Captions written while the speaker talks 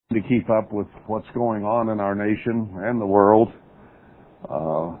to keep up with what's going on in our nation and the world.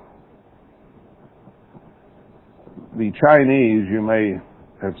 The Chinese, you may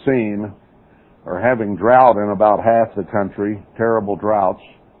have seen, are having drought in about half the country, terrible droughts.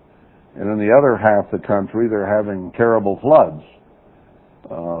 And in the other half of the country, they're having terrible floods,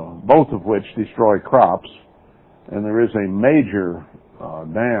 both of which destroy crops. And there is a major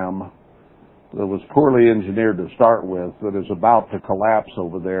dam that was poorly engineered to start with that is about to collapse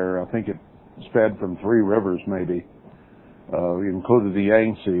over there. I think it's fed from 3 rivers maybe, including the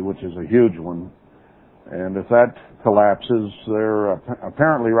Yangtze, which is a huge one. And if that collapses, they're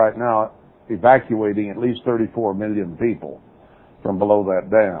apparently right now evacuating at least 34 million people from below that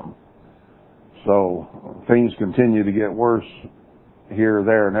dam. So things continue to get worse here,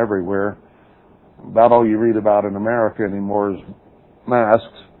 there, and everywhere. About all you read about in America anymore is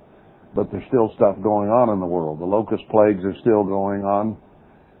masks, but there's still stuff going on in the world. The locust plagues are still going on,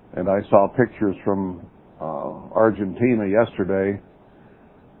 and I saw pictures from Argentina yesterday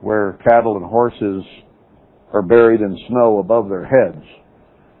where cattle and horses are buried in snow above their heads,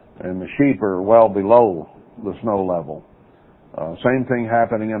 and the sheep are well below the snow level. Same thing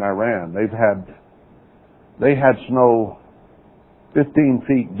happening in Iran. They had snow 15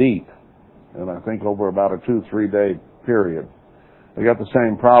 feet deep, and I think over about a 2-3 day period. They got the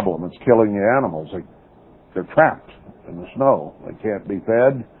same problem. It's killing the animals. They're trapped in the snow. They can't be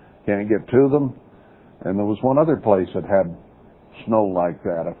fed, can't get to them. And there was one other place that had snow like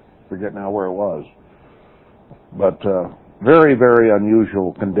that. I forget now where it was. But very, very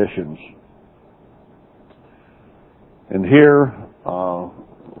unusual conditions. And here,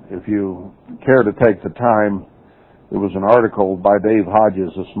 if you care to take the time, there was an article by Dave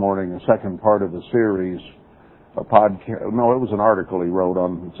Hodges this morning, the second part of the series, a podcast. No, it was an article he wrote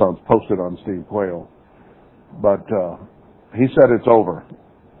on, so it's posted on Steve Quayle. But he said it's over.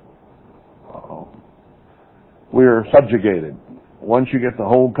 We are subjugated. Once you get the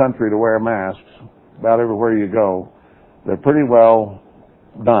whole country to wear masks, about everywhere you go, they're pretty well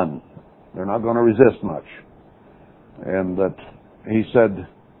done. They're not going to resist much. And that he said,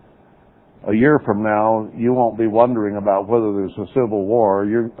 a year from now, you won't be wondering about whether there's a civil war.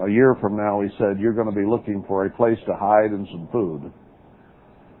 A year from now, he said, you're going to be looking for a place to hide and some food.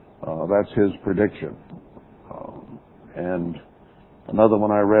 That's his prediction. And another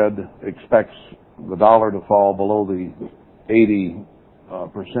one I read expects the dollar to fall below the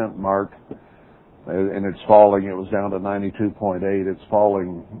 80% mark, and it's falling. It was down to 92.8. It's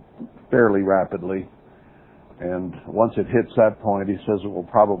falling fairly rapidly. And once it hits that point, he says it will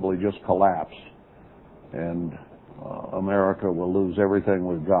probably just collapse. And America will lose everything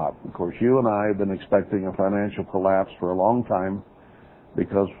we've got. Of course, you and I have been expecting a financial collapse for a long time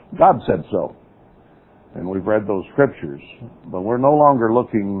because God said so. And we've read those scriptures. But we're no longer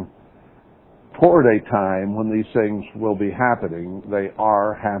looking toward a time when these things will be happening. They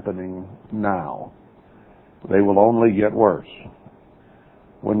are happening now. They will only get worse.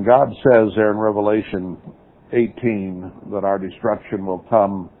 When God says there in Revelation 18 that our destruction will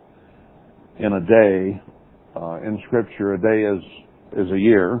come in a day, in Scripture, a day is a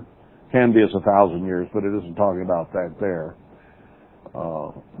year, can be as 1,000 years, but it isn't talking about that there.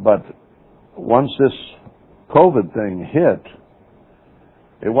 But once this COVID thing hit,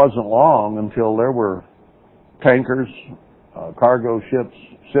 it wasn't long until there were tankers, cargo ships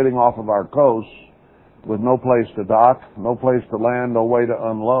sitting off of our coasts with no place to dock, no place to land, no way to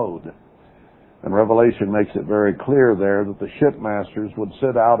unload. And Revelation makes it very clear there that the shipmasters would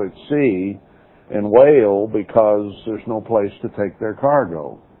sit out at sea and wail because there's no place to take their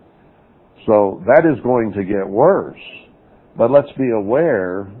cargo. So that is going to get worse. But let's be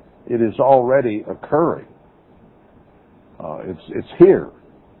aware it is already occurring. It's here.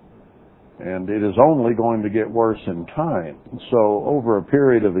 And it is only going to get worse in time. So over a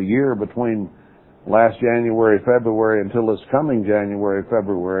period of a year between last January, February until this coming January,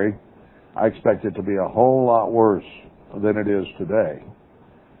 February, I expect it to be a whole lot worse than it is today.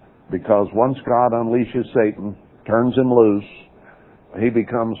 Because once God unleashes Satan, turns him loose, he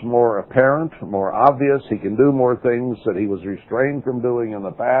becomes more apparent, more obvious. He can do more things that he was restrained from doing in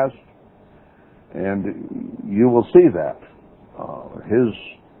the past. And you will see that. His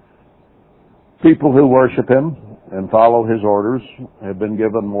people who worship him and follow his orders have been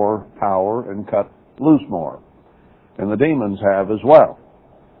given more power and cut loose more. And the demons have as well.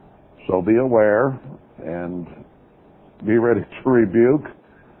 So be aware and be ready to rebuke,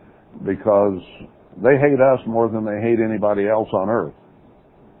 because they hate us more than they hate anybody else on earth.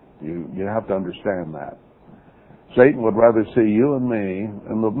 You have to understand that. Satan would rather see you and me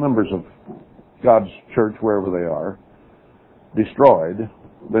and the members of God's church, wherever they are, destroyed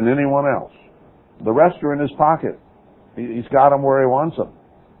than anyone else. The rest are in his pocket. He's got them where he wants them.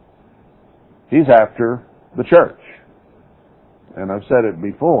 He's after the church. And I've said it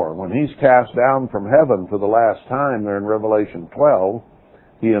before, when he's cast down from heaven for the last time there in Revelation 12,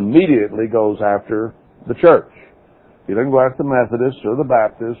 he immediately goes after the church. He didn't go after the Methodists or the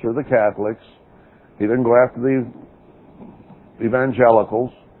Baptists or the Catholics. He didn't go after the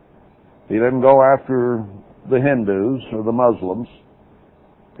evangelicals. He didn't go after the Hindus or the Muslims.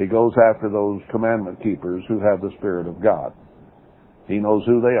 He goes after those commandment keepers who have the Spirit of God. He knows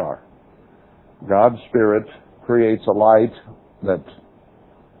who they are. God's Spirit creates a light that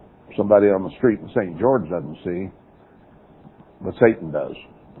somebody on the street in St. George doesn't see, but Satan does.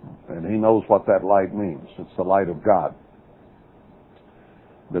 And he knows what that light means. It's the light of God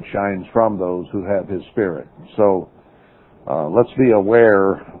that shines from those who have his Spirit. So let's be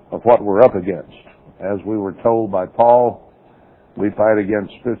aware of what we're up against. As we were told by Paul, we fight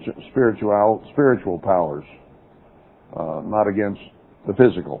against spiritual powers, not against the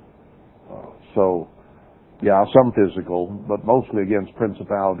physical. Yeah, some physical, but mostly against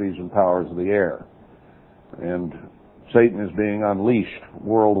principalities and powers of the air. And Satan is being unleashed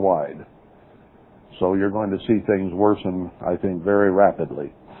worldwide. So you're going to see things worsen, I think, very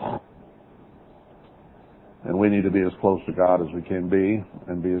rapidly. And we need to be as close to God as we can be,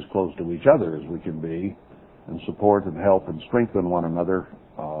 and be as close to each other as we can be, and support and help and strengthen one another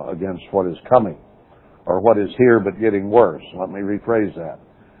against what is coming, or what is here but getting worse. Let me rephrase that.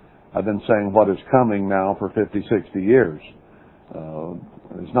 I've been saying what is coming now for 50, 60 years.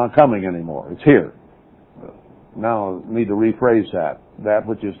 It's not coming anymore. It's here. Now I need to rephrase that. That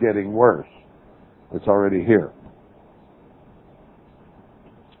which is getting worse, it's already here.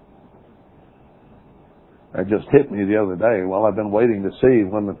 It just hit me the other day. Well, I've been waiting to see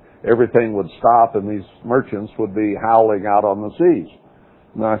when everything would stop and these merchants would be howling out on the seas.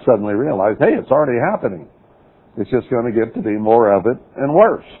 And I suddenly realized, hey, it's already happening. It's just going to get to be more of it and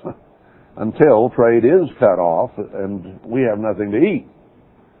worse until trade is cut off and we have nothing to eat.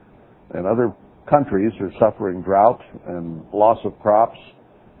 And other countries are suffering drought and loss of crops.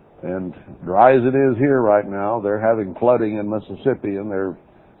 And dry as it is here right now, they're having flooding in Mississippi, and they've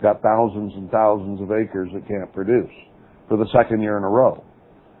got thousands and thousands of acres that can't produce for the second year in a row.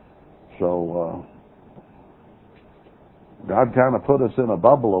 So God kind of put us in a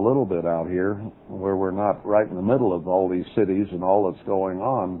bubble a little bit out here where we're not right in the middle of all these cities and all that's going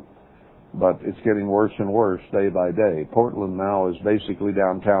on, but it's getting worse and worse day by day. Portland now is basically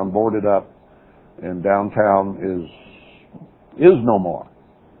downtown boarded up, and downtown is no more.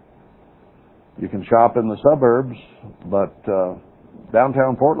 You can shop in the suburbs, but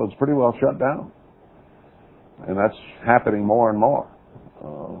downtown Portland's pretty well shut down. And that's happening more and more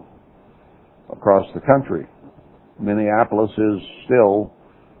across the country. Minneapolis is still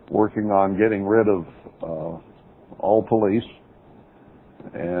working on getting rid of all police,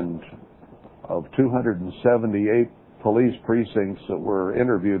 and of 278 police precincts that were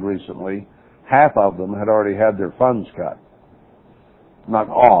interviewed recently, half of them had already had their funds cut. Not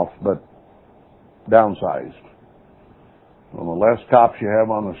off, but downsized. Well, the less cops you have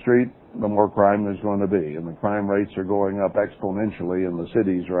on the street, the more crime there's going to be, and the crime rates are going up exponentially in the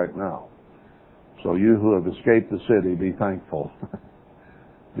cities right now. So you who have escaped the city, be thankful.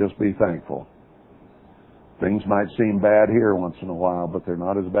 Just be thankful. Things might seem bad here once in a while, but they're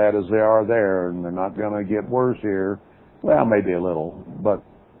not as bad as they are there, and they're not going to get worse here. Well, maybe a little, but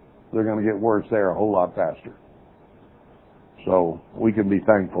they're going to get worse there a whole lot faster. So we can be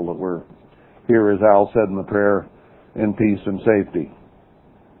thankful that we're here, as Al said in the prayer, in peace and safety.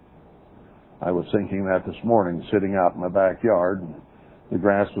 I was thinking that this morning, sitting out in my backyard. The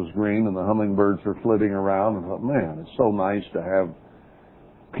grass was green and the hummingbirds were flitting around, and I thought, man, it's so nice to have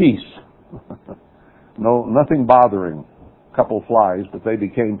peace. Nothing bothering. A couple flies, but they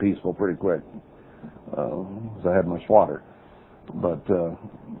became peaceful pretty quick, because I had my swatter. But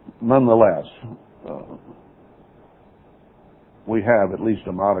nonetheless, we have at least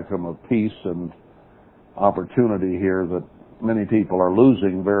a modicum of peace and opportunity here that many people are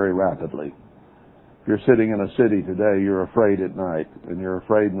losing very rapidly. If you're sitting in a city today, you're afraid at night, and you're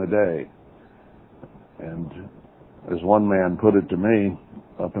afraid in the day. And as one man put it to me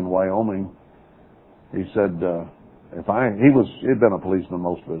up in Wyoming, he said, he'd been a policeman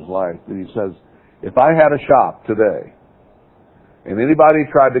most of his life, but he says, if I had a shop today, and anybody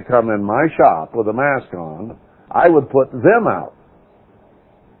tried to come in my shop with a mask on, I would put them out.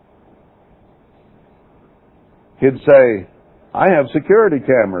 He'd say, I have security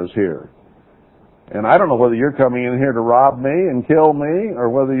cameras here, and I don't know whether you're coming in here to rob me and kill me, or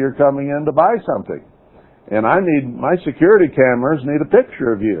whether you're coming in to buy something. And my security cameras need a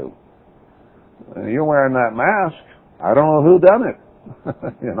picture of you. And you're wearing that mask. I don't know who done it.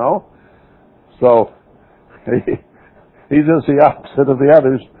 You know? So, he's just the opposite of the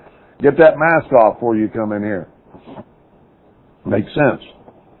others. Get that mask off before you come in here. Makes sense.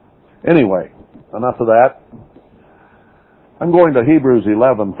 Anyway, enough of that. I'm going to Hebrews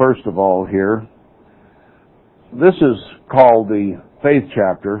 11 first of all here. This is called the faith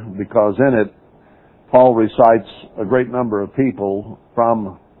chapter because in it Paul recites a great number of people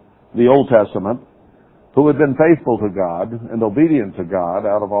from the Old Testament who had been faithful to God and obedient to God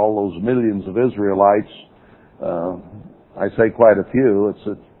out of all those millions of Israelites. I say quite a few.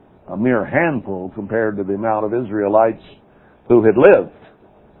 It's a mere handful compared to the amount of Israelites who had lived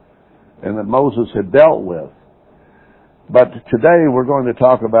and that Moses had dealt with. But today we're going to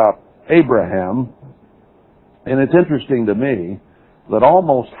talk about Abraham, and it's interesting to me that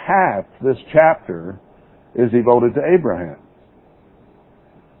almost half this chapter is devoted to Abraham.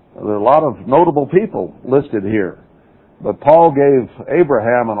 There are a lot of notable people listed here, but Paul gave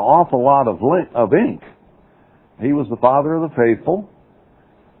Abraham an awful lot of ink. He was the father of the faithful,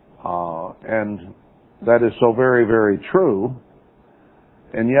 and that is so very, very true.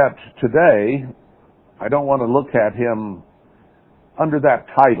 And yet today, I don't want to look at him under that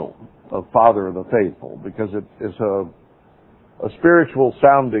title of father of the faithful because it is a spiritual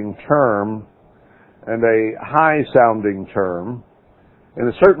sounding term and a high sounding term, and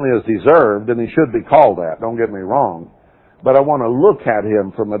it certainly is deserved, and he should be called that, don't get me wrong. But I want to look at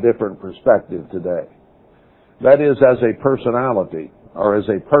him from a different perspective today. That is, as a personality, or as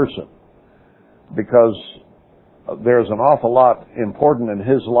a person, because there's an awful lot important in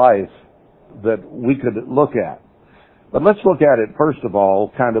his life that we could look at. But let's look at it, first of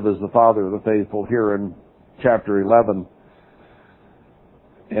all, kind of as the father of the faithful here in chapter 11,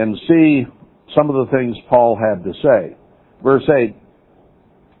 and see some of the things Paul had to say. Verse 8,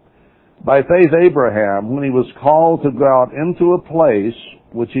 by faith Abraham, when he was called to go out into a place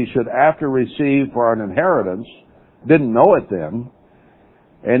which he should after receive for an inheritance, didn't know it then,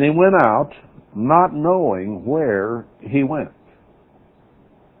 and he went out not knowing where he went.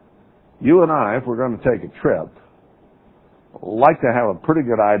 You and I, if we're going to take a trip, like to have a pretty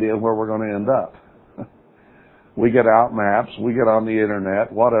good idea of where we're going to end up. We get out maps, we get on the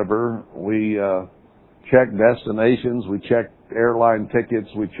internet, whatever. We check destinations, we check airline tickets,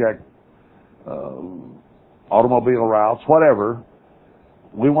 we check automobile routes, whatever.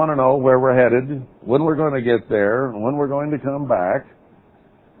 We want to know where we're headed, when we're going to get there, when we're going to come back.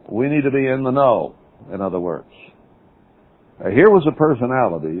 We need to be in the know, in other words. Here was a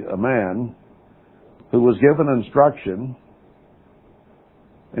personality, a man, who was given instruction,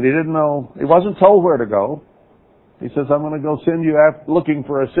 and he didn't know, he wasn't told where to go. He says, I'm going to go send you looking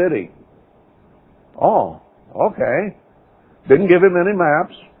for a city. Oh, okay. Didn't give him any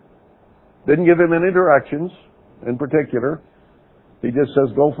maps. Didn't give him any directions in particular. He just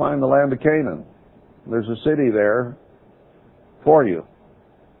says, go find the land of Canaan. There's a city there for you.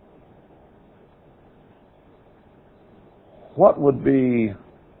 What would be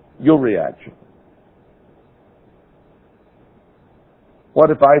your reaction? What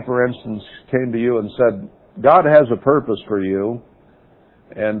if I, for instance, came to you and said, God has a purpose for you,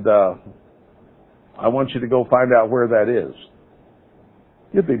 and I want you to go find out where that is?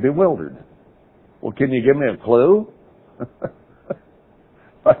 You'd be bewildered. Well, can you give me a clue?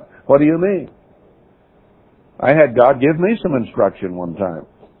 What do you mean? I had God give me some instruction one time.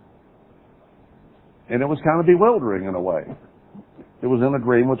 And it was kind of bewildering in a way. It was in a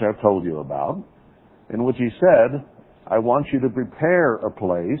dream, which I've told you about, in which he said, I want you to prepare a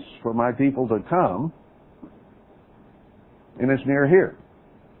place for my people to come, and it's near here.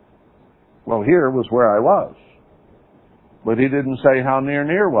 Well, here was where I was. But he didn't say how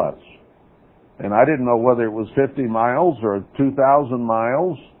near was. And I didn't know whether it was 50 miles or 2,000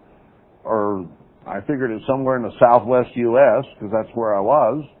 miles, or I figured it was somewhere in the southwest U.S., because that's where I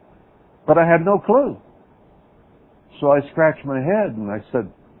was. But I had no clue. So I scratched my head and I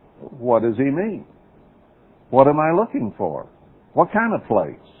said, what does he mean? What am I looking for? What kind of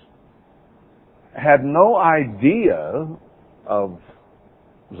place? Had no idea of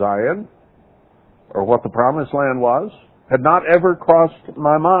Zion or what the promised land was. Had not ever crossed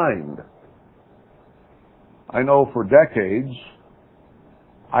my mind. I know for decades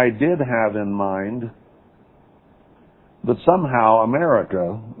I did have in mind that somehow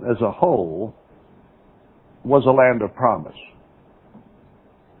America as a whole was a land of promise.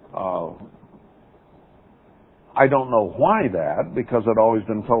 I don't know why that, because I'd always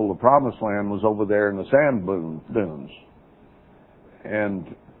been told the promised land was over there in the sand dunes.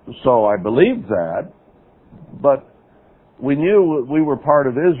 And so I believed that, But we knew we were part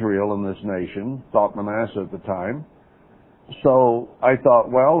of Israel in this nation, thought Manasseh at the time. So I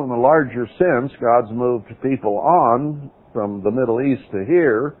thought, well, in a larger sense, God's moved people on from the Middle East to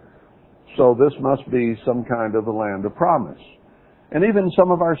here, so this must be some kind of a land of promise. And even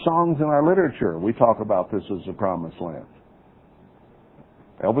some of our songs in our literature, we talk about this as the promised land.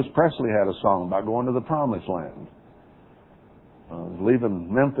 Elvis Presley had a song about going to the promised land.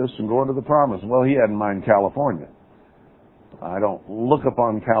 Leaving Memphis and going to the promised. Well, he had in mind California. I don't look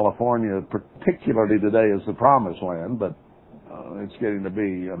upon California particularly today as the promised land, but it's getting to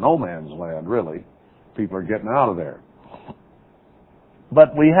be a no man's land, really. People are getting out of there.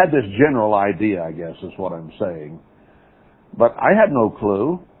 But we had this general idea, I guess, is what I'm saying. But I had no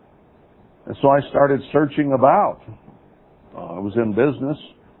clue, and so I started searching about. I was in business,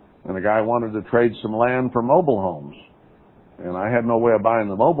 and a guy wanted to trade some land for mobile homes. And I had no way of buying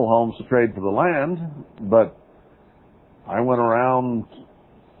the mobile homes to trade for the land, but I went around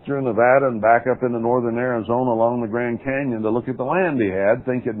through Nevada and back up into northern Arizona along the Grand Canyon to look at the land he had,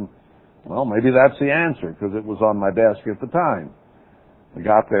 thinking, well, maybe that's the answer, because it was on my desk at the time. I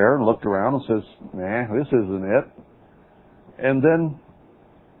got there and looked around and says, nah, this isn't it. And then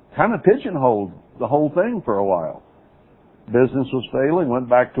kind of pigeonholed the whole thing for a while. Business was failing, went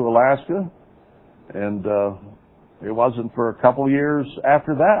back to Alaska, and it wasn't for a couple years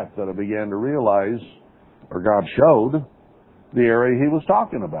after that I began to realize, or God showed, the area he was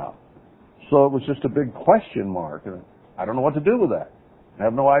talking about. So it was just a big question mark. I don't know what to do with that. I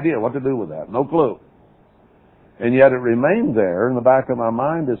have no idea what to do with that. No clue. And yet it remained there in the back of my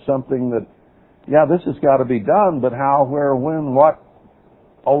mind as something that, yeah, this has got to be done, but how, where, when, what?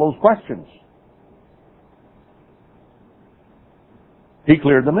 All those questions. He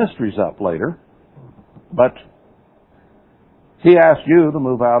cleared the mysteries up later, but he asked you to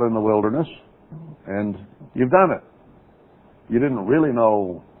move out in the wilderness, and you've done it. You didn't really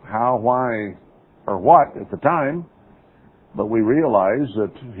know how, why, or what at the time, but we realized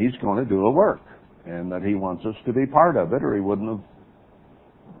that he's going to do a work, and that he wants us to be part of it, or he wouldn't have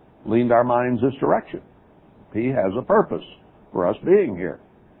leaned our minds this direction. He has a purpose for us being here.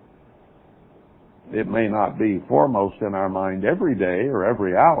 It may not be foremost in our mind every day or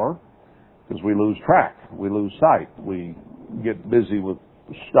every hour, because we lose track, we lose sight, we get busy with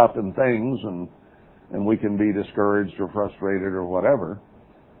stuff and things, and we can be discouraged or frustrated or whatever.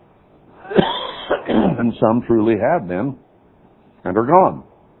 And some truly have been and are gone.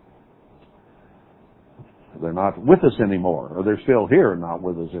 They're not with us anymore, or they're still here and not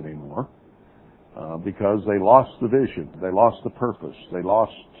with us anymore, because they lost the vision, they lost the purpose, they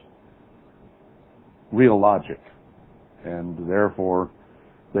lost real logic, and therefore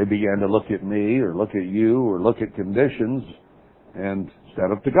they began to look at me or look at you or look at conditions and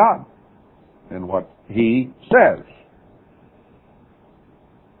instead of to God and what He says.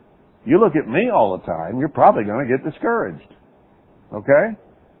 You look at me all the time, you're probably going to get discouraged. Okay?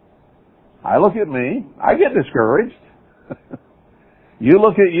 I look at me, I get discouraged. You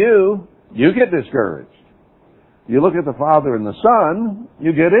look at you, you get discouraged. You look at the Father and the Son,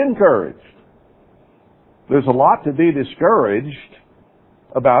 you get encouraged. There's a lot to be discouraged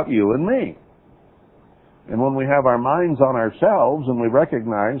about you and me. And when we have our minds on ourselves and we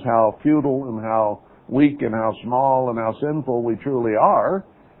recognize how futile and how weak and how small and how sinful we truly are,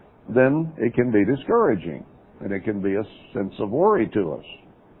 then it can be discouraging and it can be a sense of worry to us.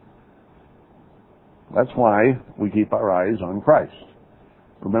 That's why we keep our eyes on Christ.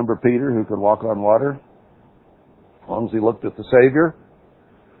 Remember Peter, who could walk on water as long as he looked at the Savior?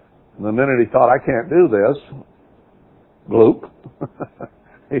 And the minute he thought, I can't do this, gloop,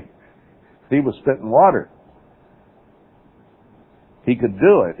 he was spitting water. He could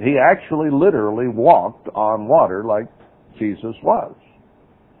do it. He actually literally walked on water like Jesus was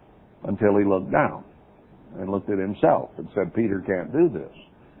until he looked down and looked at himself and said, Peter can't do this.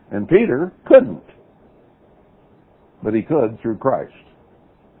 And Peter couldn't. But he could through Christ.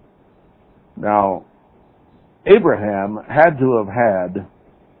 Now, Abraham had to have had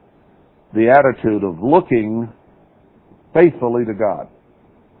the attitude of looking faithfully to God.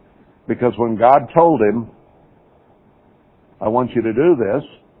 Because when God told him, I want you to do this,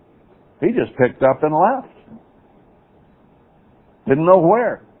 he just picked up and left. Didn't know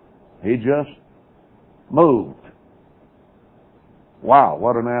where. He just moved. Wow,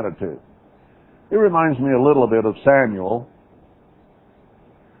 what an attitude. It reminds me a little bit of Samuel.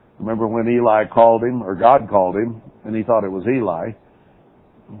 Remember when Eli called him, or God called him, and he thought it was Eli.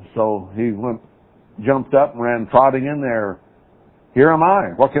 So he jumped up and ran trotting in there. Here am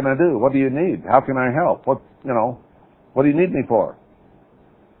I. What can I do? What do you need? How can I help? What do you need me for?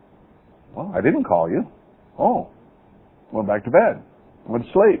 Well, I didn't call you. Oh, went back to bed. Went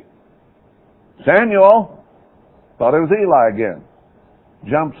to sleep. Samuel, thought it was Eli again.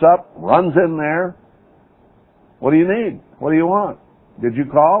 Jumps up, runs in there. What do you need? What do you want? Did you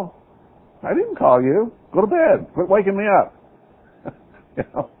call? I didn't call you. Go to bed. Quit waking me up. You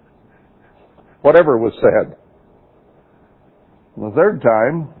know, whatever was said. The third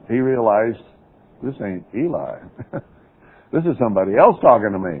time, he realized, this ain't Eli. This is somebody else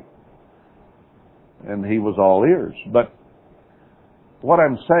talking to me. And he was all ears. But what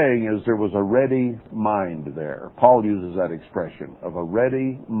I'm saying is there was a ready mind there. Paul uses that expression of a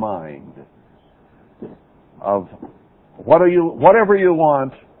ready mind. Of whatever you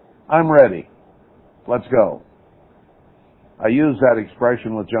want, I'm ready. Let's go. I used that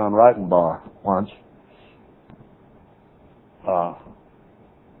expression with John Reichenbach once.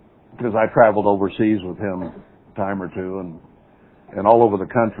 Because I traveled overseas with him a time or two and all over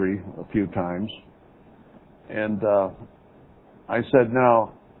the country a few times. And I said,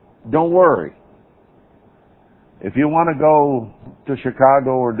 now, don't worry. If you want to go to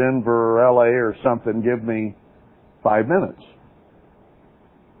Chicago or Denver or LA or something, give me 5 minutes.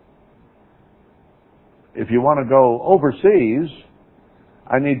 If you want to go overseas,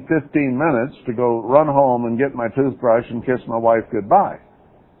 I need 15 minutes to go run home and get my toothbrush and kiss my wife goodbye.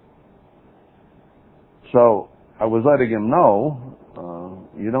 So I was letting him know,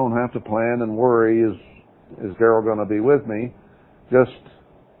 you don't have to plan and worry, is Darryl going to be with me? Just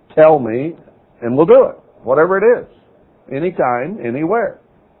tell me and we'll do it, whatever it is, anytime, anywhere.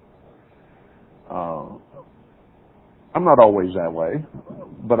 I'm not always that way,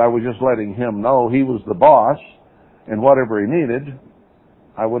 but I was just letting him know he was the boss, and whatever he needed,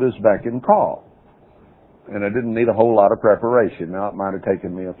 I would his beck and call. And I didn't need a whole lot of preparation. Now, it might have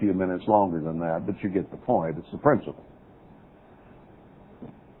taken me a few minutes longer than that, but you get the point. It's the principle.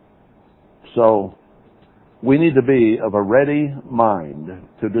 So, we need to be of a ready mind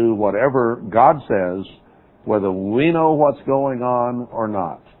to do whatever God says, whether we know what's going on or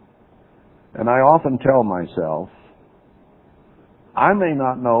not. And I often tell myself, I may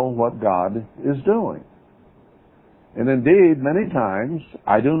not know what God is doing. And indeed, many times,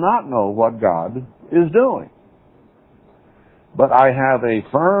 I do not know what God is doing. But I have a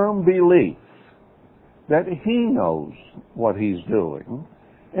firm belief that He knows what He's doing,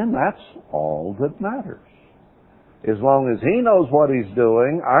 and that's all that matters. As long as He knows what He's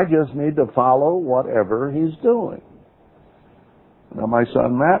doing, I just need to follow whatever He's doing. Now, my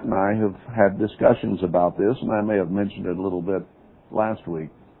son Matt and I have had discussions about this, and I may have mentioned it a little bit last week,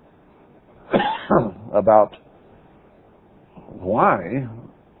 about why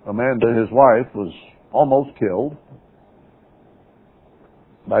Amanda, his wife, was almost killed.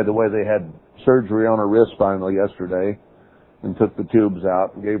 By the way, they had surgery on her wrist finally yesterday and took the tubes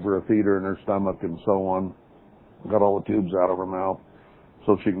out and gave her a feeder in her stomach and so on. Got all the tubes out of her mouth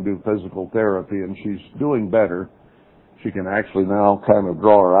so she can do physical therapy, and she's doing better. She can actually now kind of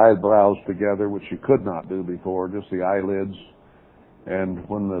draw her eyebrows together, which she could not do before, just the eyelids. And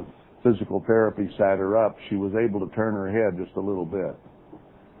when the physical therapy sat her up, she was able to turn her head just a little bit.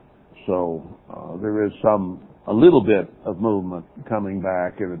 So there is a little bit of movement coming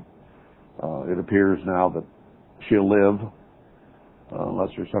back, and it appears now that she'll live unless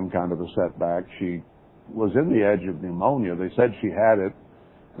there's some kind of a setback. She was in the edge of pneumonia. They said she had it,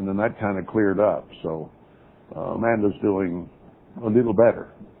 and then that kind of cleared up. So Amanda's doing a little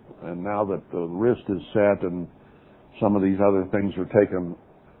better. And now that the wrist is set and some of these other things are taken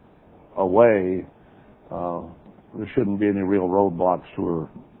away, there shouldn't be any real roadblocks to her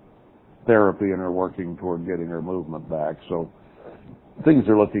therapy and her working toward getting her movement back. So things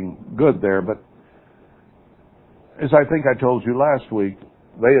are looking good there. But as I think I told you last week,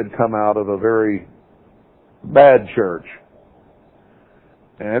 they had come out of a very bad church.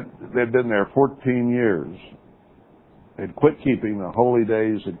 And they'd been there 14 years. They'd quit keeping the holy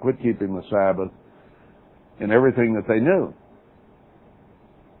days, they'd quit keeping the Sabbath, and everything that they knew.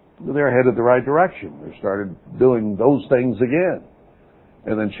 They're headed the right direction. They started doing those things again.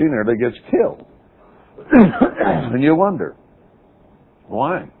 And then she nearly gets killed. And you wonder,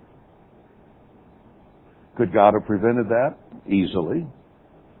 why? Could God have prevented that? Easily.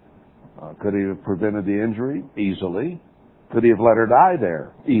 Could He have prevented the injury? Easily. Could He have let her die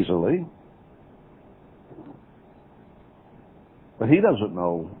there? Easily. But He doesn't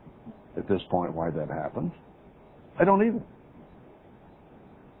know at this point why that happened. I don't either.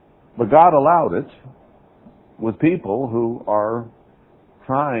 But God allowed it with people who are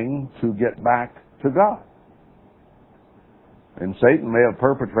trying to get back to God. And Satan may have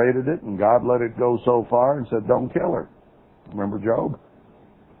perpetrated it, and God let it go so far and said, don't kill her. Remember Job?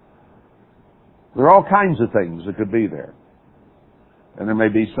 There are all kinds of things that could be there. And there may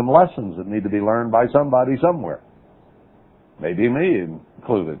be some lessons that need to be learned by somebody somewhere. Maybe me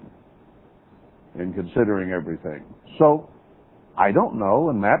included in considering everything. So, I don't know,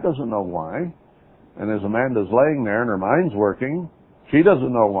 and Matt doesn't know why. And as Amanda's laying there and her mind's working, she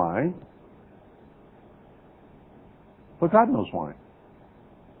doesn't know why. But God knows why.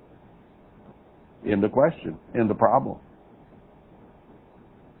 End of question. End of problem.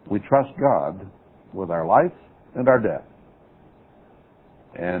 We trust God with our life and our death.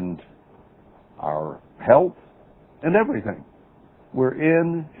 And our health and everything. We're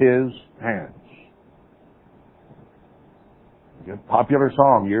in His hands. A popular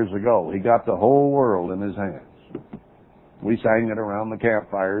song years ago, He got the whole world in His hands. We sang it around the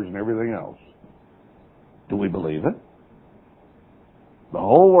campfires and everything else. Do we believe it? The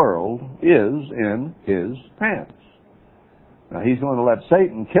whole world is in His hands. Now, He's going to let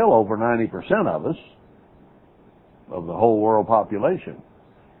Satan kill over 90% of us, of the whole world population,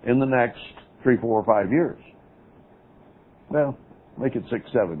 in the next 3, 4, or 5 years. Well, make it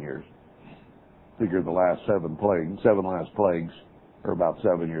 6, 7 years. Figure the last 7 last plagues are about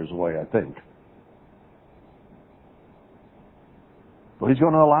 7 years away, I think. Well, He's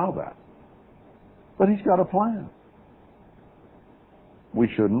going to allow that. But He's got a plan. We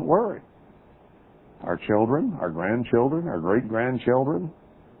shouldn't worry. Our children, our grandchildren, our great-grandchildren,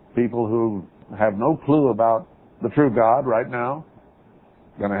 people who have no clue about the true God right now,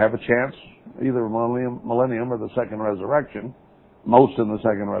 going to have a chance, either millennium or the second resurrection, most in the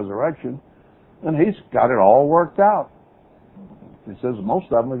second resurrection, and He's got it all worked out. He says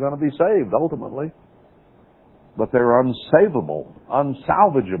most of them are going to be saved ultimately, but they're unsavable,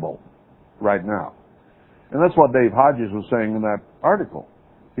 unsalvageable right now. And that's what Dave Hodges was saying in that article.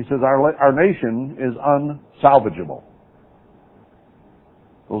 He says our nation is unsalvageable.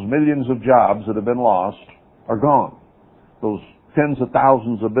 Those millions of jobs that have been lost are gone. Those tens of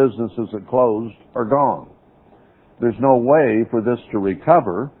thousands of businesses that closed are gone. There's no way for this to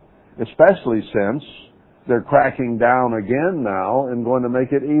recover, especially since they're cracking down again now and going to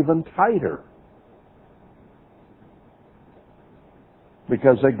make it even tighter.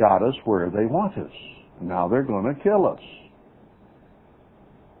 Because they got us where they want us. Now they're going to kill us.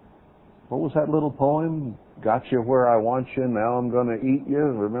 What was that little poem? Got you where I want you, now I'm going to eat you.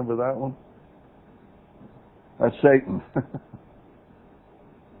 Remember that one? That's Satan.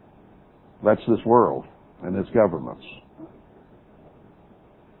 That's this world and its governments.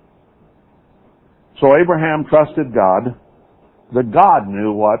 So Abraham trusted God, that God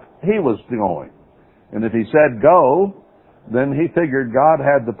knew what he was doing. And if he said go, then he figured God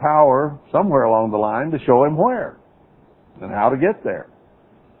had the power somewhere along the line to show him where and how to get there.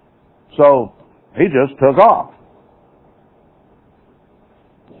 So he just took off.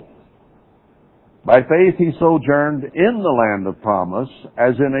 By faith he sojourned in the land of promise,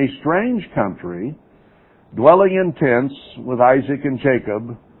 as in a strange country, dwelling in tents with Isaac and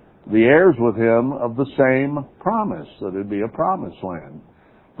Jacob, the heirs with him of the same promise, that it'd be a promised land.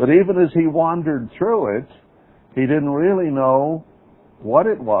 But even as he wandered through it, he didn't really know what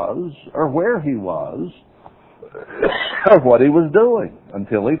it was, or where he was, or what he was doing,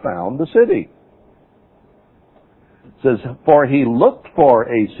 until he found the city. It says, for he looked for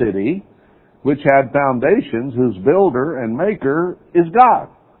a city which had foundations, whose builder and maker is God.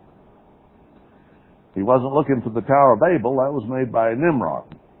 He wasn't looking for the Tower of Babel. That was made by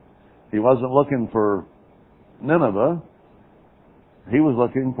Nimrod. He wasn't looking for Nineveh. He was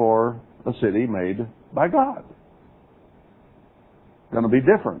looking for a city made by God. Going to be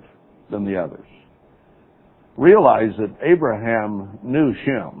different than the others. Realize that Abraham knew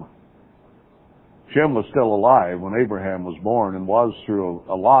Shem. Shem was still alive when Abraham was born and was through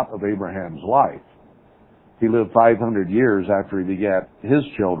a lot of Abraham's life. He lived 500 years after he begat his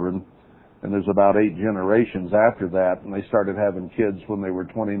children, and there's about 8 generations after that, and they started having kids when they were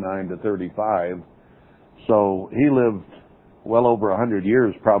 29 to 35. So he lived well over 100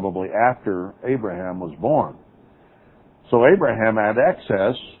 years probably after Abraham was born. So Abraham had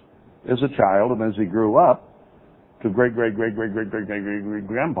access as a child, and as he grew up, to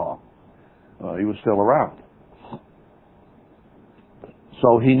great-great-great-great-great-great-great-grandpa. He was still around.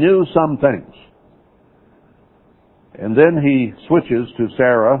 So he knew some things. And then he switches to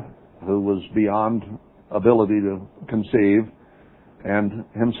Sarah, who was beyond ability to conceive, and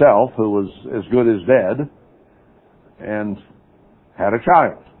himself, who was as good as dead, and had a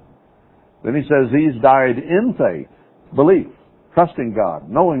child. Then he says these died in faith, belief, trusting God,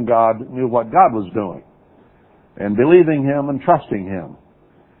 knowing God knew what God was doing, and believing Him and trusting Him.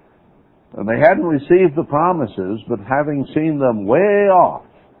 And they hadn't received the promises, but having seen them way off,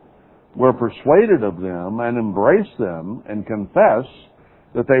 were persuaded of them and embraced them and confessed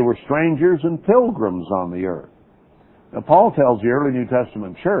that they were strangers and pilgrims on the earth. Now, Paul tells the early New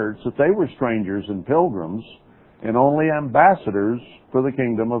Testament church that they were strangers and pilgrims and only ambassadors for the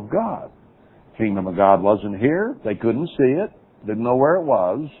kingdom of God. The kingdom of God wasn't here. They couldn't see it, didn't know where it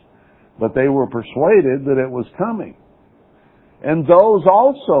was, but they were persuaded that it was coming. And those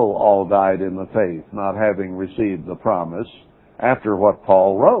also all died in the faith, not having received the promise after what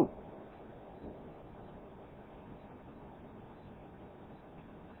Paul wrote.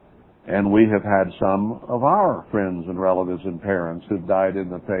 And we have had some of our friends and relatives and parents who've died in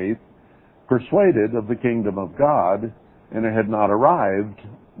the faith, persuaded of the kingdom of God, and it had not arrived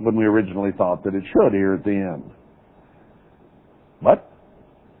when we originally thought that it should here at the end. But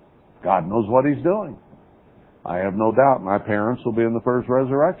God knows what He's doing. I have no doubt my parents will be in the first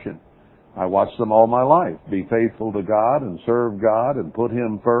resurrection. I watched them all my life be faithful to God and serve God and put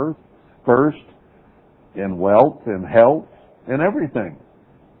Him first in wealth and health and everything.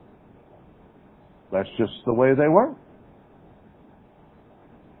 That's just the way they were.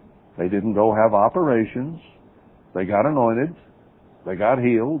 They didn't go have operations. They got anointed. They got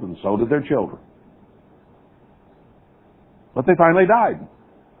healed, and so did their children. But they finally died.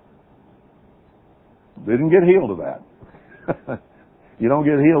 They didn't get healed of that. You don't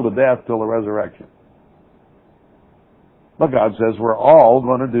get healed of death till the resurrection. But God says we're all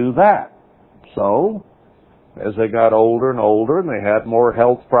going to do that. So, as they got older and older, and they had more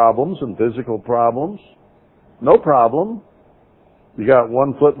health problems and physical problems, no problem. You got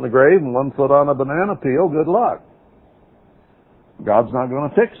one foot in the grave and one foot on a banana peel, good luck. God's not going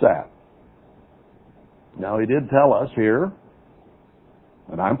to fix that. Now, He did tell us here,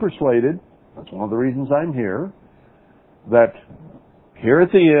 and I'm persuaded, that's one of the reasons I'm here, that here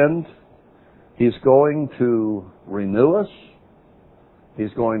at the end, He's going to renew us. He's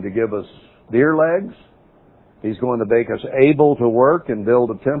going to give us deer legs. He's going to make us able to work and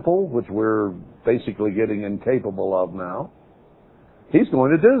build a temple, which we're basically getting incapable of now. He's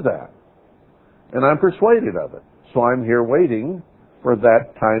going to do that. And I'm persuaded of it. So I'm here waiting for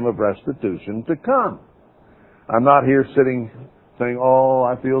that time of restitution to come. I'm not here sitting saying, oh,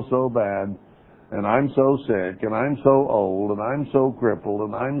 I feel so bad, and I'm so sick, and I'm so old, and I'm so crippled,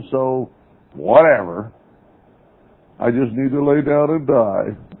 and I'm so whatever. I just need to lay down and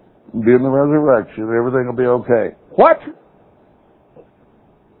die and be in the resurrection. Everything will be okay. What?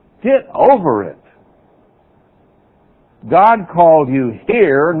 Get over it. God called you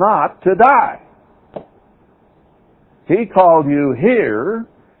here not to die. He called you here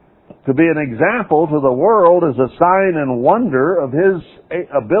to be an example to the world as a sign and wonder of His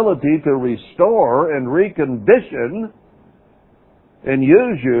ability to restore and recondition and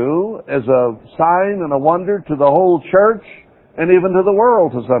use you as a sign and a wonder to the whole church and even to the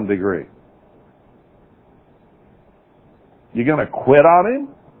world to some degree. You going to quit on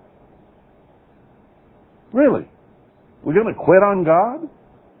Him? Really? We're going to quit on God?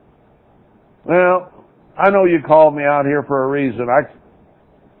 Well, I know you called me out here for a reason.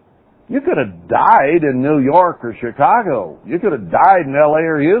 You could have died in New York or Chicago. You could have died in L.A.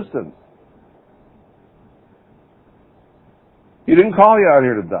 or Houston. He didn't call you out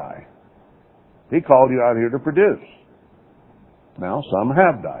here to die. He called you out here to produce. Now, some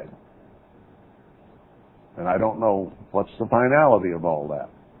have died. And I don't know what's the finality of all that.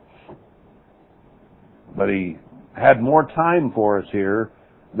 But He had more time for us here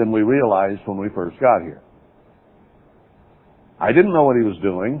than we realized when we first got here. I didn't know what He was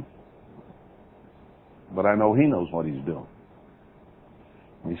doing, but I know He knows what He's doing.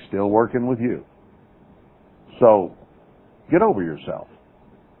 He's still working with you. So, get over yourself.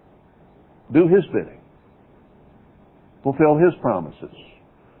 Do His bidding. Fulfill His promises.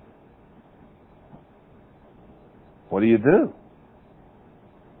 What do?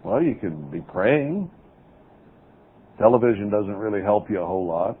 Well, you can be praying. Television doesn't really help you a whole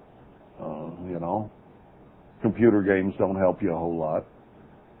lot. Computer games don't help you a whole lot.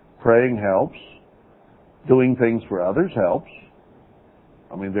 Praying helps. Doing things for others helps.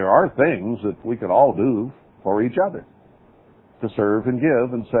 I mean, there are things that we could all do for each other. To serve and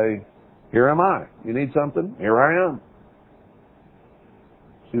give and say, here am I. You need something? Here I am.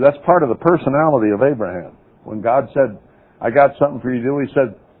 See, that's part of the personality of Abraham. When God said, I got something for you to do, He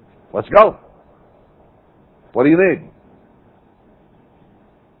said, let's go. What do you need?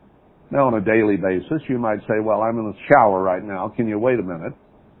 Now, on a daily basis, you might say, well, I'm in the shower right now. Can you wait a minute?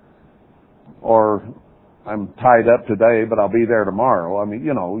 Or, I'm tied up today, but I'll be there tomorrow. I mean,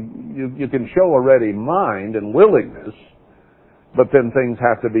 you can show a ready mind and willingness, but then things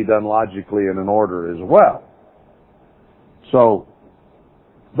have to be done logically and in order as well. So,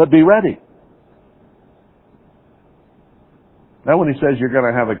 but be ready. Now when he says you're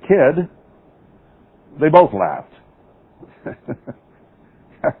going to have a kid, they both laughed.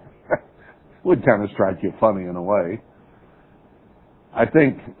 Would kind of strike you funny in a way. I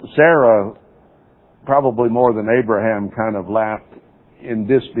think Sarah, probably more than Abraham, kind of laughed in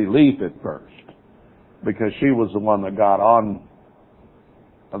disbelief at first, because she was the one that God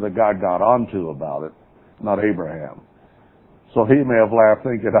got onto about it, not Abraham. So he may have laughed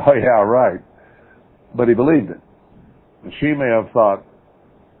thinking, oh yeah, right. But he believed it. And she may have thought,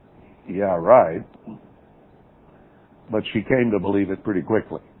 yeah, right. But she came to believe it pretty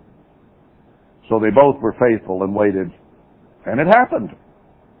quickly. So they both were faithful and waited, and it happened.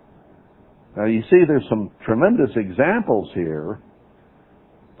 Now you see, there's some tremendous examples here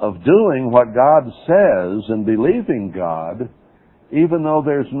of doing what God says and believing God, even though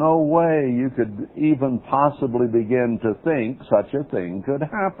there's no way you could even possibly begin to think such a thing could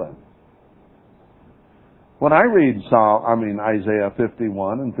happen. When I read Isaiah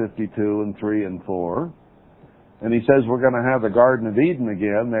 51 and 52 and 3 and 4, and he says we're going to have the Garden of Eden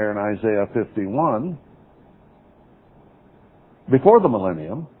again there in Isaiah 51, before the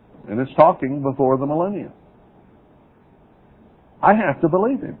millennium, and it's talking before the millennium, I have to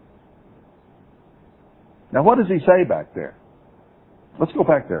believe him. Now what does he say back there? Let's go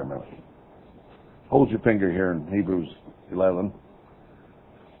back there a minute. Hold your finger here in Hebrews 11.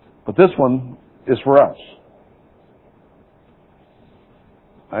 But this one is for us.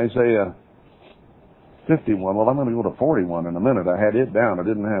 Isaiah 51. Well, I'm going to go to 41 in a minute. I had it down. I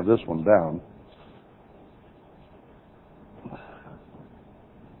didn't have this one down.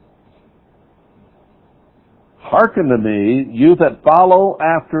 Hearken to me, you that follow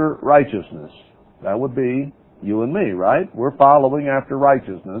after righteousness. That would be you and me, right? We're following after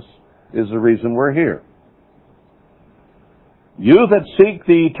righteousness is the reason we're here. You that seek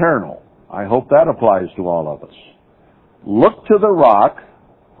the eternal. I hope that applies to all of us. Look to the rock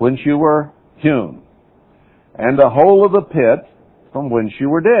whence you were hewn, and the hole of the pit from whence you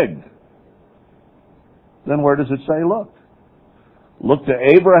were digged. Then where does it say look? Look to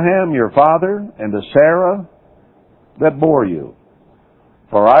Abraham your father, and to Sarah that bore you.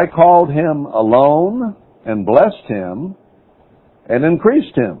 For I called him alone, and blessed him, and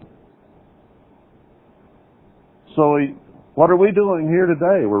increased him. So what are we doing here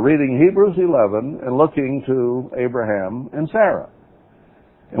today? We're reading Hebrews 11 and looking to Abraham and Sarah.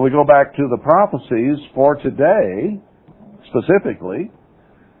 And we go back to the prophecies for today, specifically,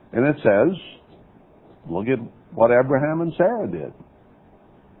 and it says, look at what Abraham and Sarah did.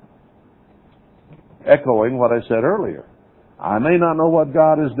 Echoing what I said earlier. I may not know what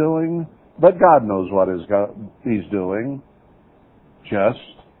God is doing, but God knows what He's doing. Just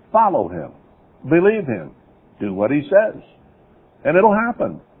follow Him. Believe Him. Do what He says. And it'll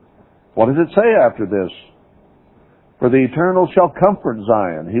happen. What does it say after this? For the Eternal shall comfort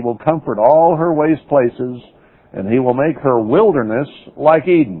Zion. He will comfort all her waste places, and He will make her wilderness like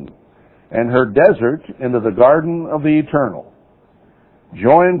Eden, and her desert into the garden of the Eternal.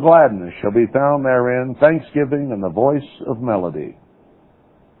 Joy and gladness shall be found therein, thanksgiving and the voice of melody.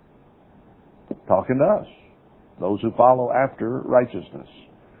 Talking to us, those who follow after righteousness,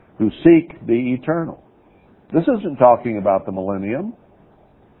 who seek the eternal. This isn't talking about the millennium.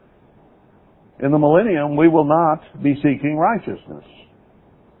 In the millennium, we will not be seeking righteousness.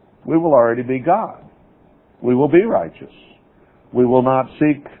 We will already be God. We will be righteous. We will not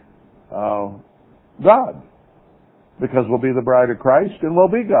seek God, because we'll be the bride of Christ and we'll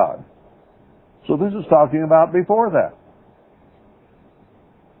be God. So this is talking about before that.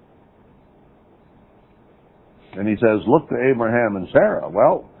 And he says, look to Abraham and Sarah.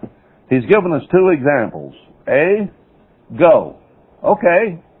 Well, he's given us two examples. A, go.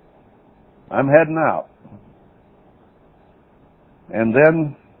 Okay, I'm heading out. And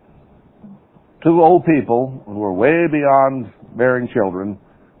then two old people who are way beyond bearing children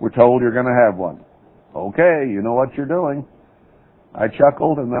were told you're going to have one. Okay, you know what you're doing. I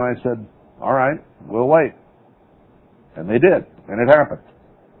chuckled and then I said, all right, we'll wait. And they did, and it happened.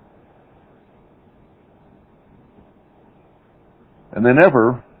 And they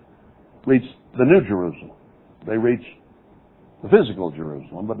never reached the New Jerusalem. They reached the physical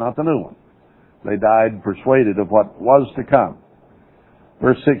Jerusalem, but not the new one. They died persuaded of what was to come.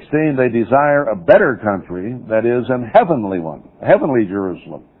 Verse 16, they desire a better country, that is, an heavenly one, a heavenly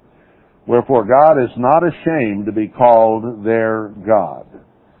Jerusalem. Wherefore God is not ashamed to be called their God,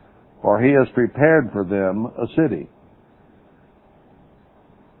 for He has prepared for them a city.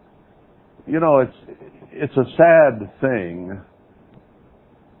 You know, it's a sad thing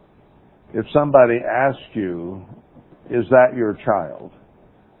if somebody asks you, is that your child?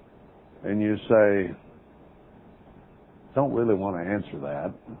 and you say, don't really want to answer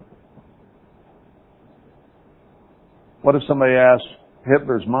that. What if somebody asks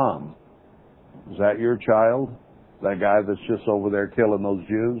Hitler's mom, is that your child? That guy that's just over there killing those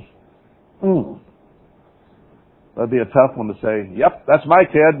Jews? That'd be a tough one to say, yep, that's my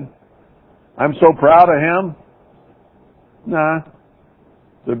kid. I'm so proud of him. Nah.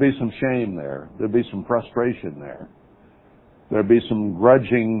 There'd be some shame there. There'd be some frustration there. There'd be some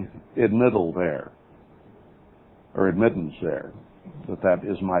grudging admittance there, that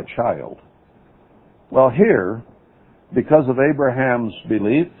is my child. Well, here, because of Abraham's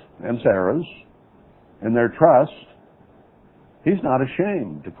belief and Sarah's and their trust, he's not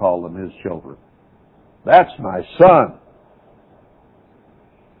ashamed to call them his children. That's my son.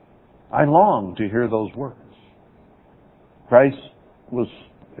 I long to hear those words.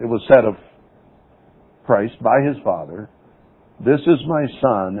 It was said of Christ by his Father, this is my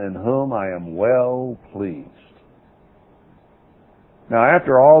Son in whom I am well pleased. Now,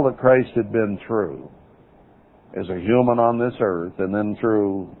 after all that Christ had been through as a human on this earth and then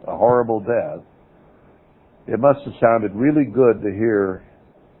through a horrible death, it must have sounded really good to hear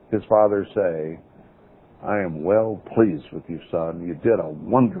his Father say, I am well pleased with you, Son. You did a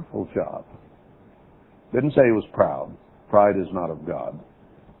wonderful job. Didn't say he was proud. Pride is not of God.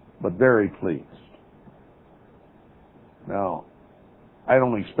 But very pleased. Now, I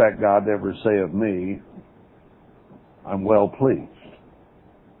don't expect God to ever say of me, I'm well pleased.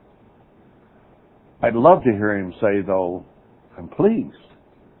 I'd love to hear him say, though, I'm pleased.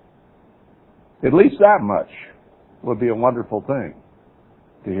 At least that much would be a wonderful thing,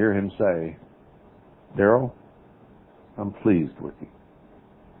 to hear him say, Darryl, I'm pleased with you.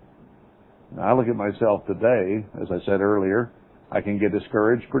 Now, I look at myself today, as I said earlier, I can get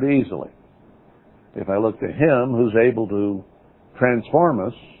discouraged pretty easily. If I look to him who's able to transform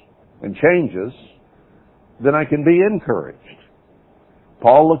us and change us, then I can be encouraged.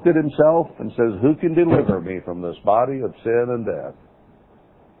 Paul looked at himself and says, who can deliver me from this body of sin and death?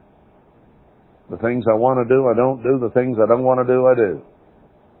 The things I want to do, I don't do. The things I don't want to do, I do.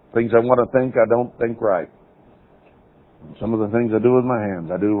 Things I want to think, I don't think right. And some of the things I do with my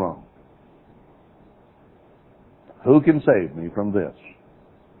hands, I do wrong. Who can save me from this?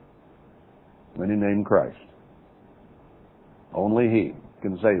 Then he named Christ. Only he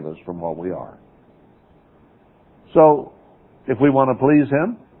can save us from what we are. So, if we want to please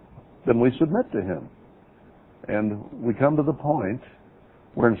him, then we submit to him. And we come to the point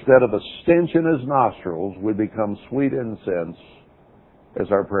where instead of a stench in his nostrils, we become sweet incense as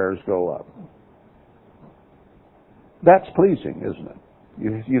our prayers go up. That's pleasing, isn't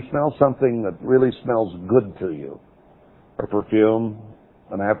it? You smell something that really smells good to you. A perfume,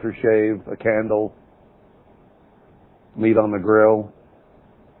 an aftershave, a candle, meat on the grill.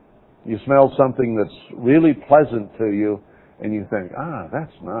 You smell something that's really pleasant to you, and you think,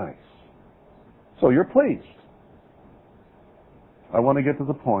 that's nice. So you're pleased. I want to get to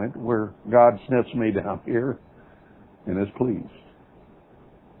the point where God sniffs me down here and is pleased.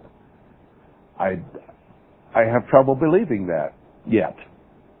 I have trouble believing that yet.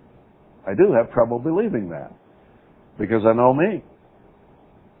 I do have trouble believing that because I know me.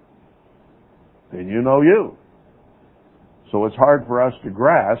 And you know you. So it's hard for us to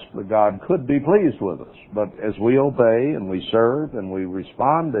grasp that God could be pleased with us. But as we obey and we serve and we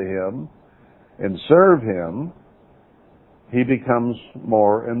respond to him and serve him, he becomes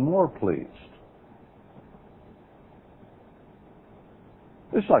more and more pleased.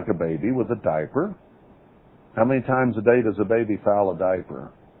 It's like a baby with a diaper. How many times a day does a baby foul a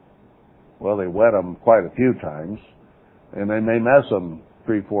diaper? Well, they wet them quite a few times, and they may mess them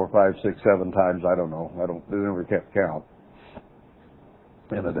 3, 4, 5, 6, 7 times. I don't know. They never kept count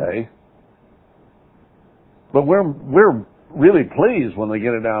in a day. But we're really pleased when they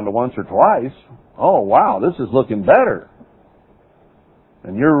get it down to once or twice. Oh, wow, this is looking better.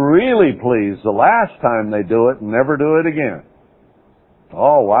 And you're really pleased the last time they do it and never do it again.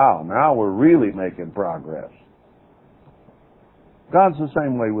 Oh, wow, now we're really making progress. God's the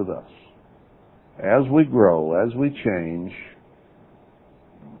same way with us. As we grow, as we change,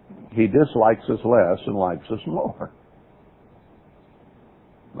 he dislikes us less and likes us more.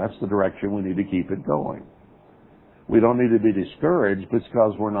 That's the direction we need to keep it going. We don't need to be discouraged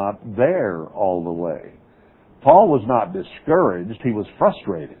because we're not there all the way. Paul was not discouraged, he was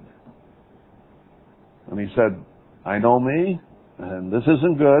frustrated. And he said, I know me, and this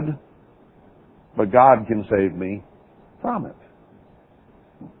isn't good, but God can save me from it.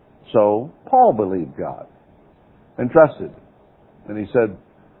 So Paul believed God and trusted. And he said,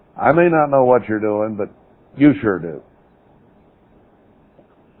 I may not know what you're doing, but you sure do.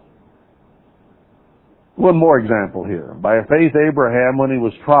 One more example here. By faith Abraham, when he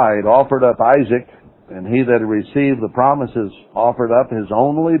was tried, offered up Isaac, and he that had received the promises offered up his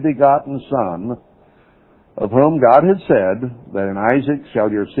only begotten son, of whom God had said, that in Isaac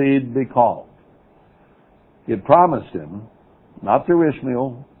shall your seed be called. He had promised him, not through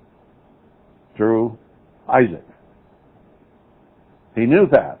Ishmael, through Isaac. He knew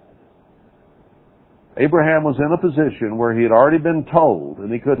that. Abraham was in a position where he had already been told,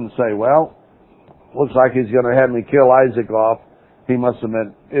 and he couldn't say, well, looks like he's going to have me kill Isaac off. He must have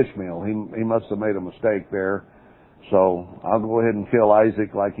meant Ishmael. He must have made a mistake there. So I'll go ahead and kill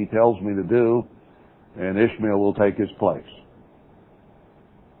Isaac like he tells me to do, and Ishmael will take his place.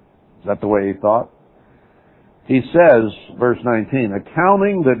 Is that the way he thought? He says, verse 19,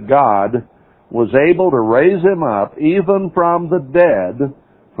 accounting that God was able to raise him up even from the dead,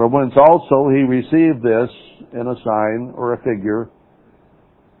 from whence also he received this in a sign or a figure.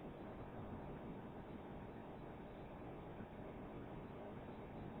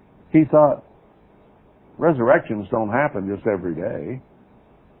 He thought, resurrections don't happen just every day.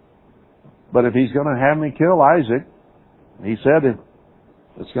 But if he's going to have me kill Isaac, he said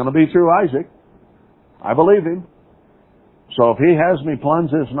it's going to be through Isaac. I believe him. So if he has me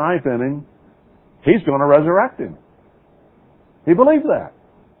plunge this knife in him, he's going to resurrect him. He believed that.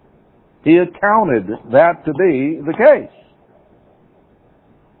 He accounted that to be the case.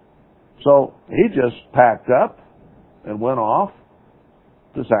 So he just packed up and went off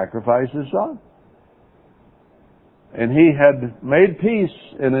to sacrifice his son. And he had made peace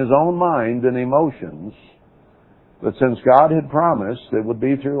in his own mind and emotions that since God had promised it would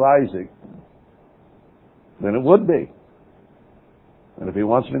be through Isaac, then it would be. And if he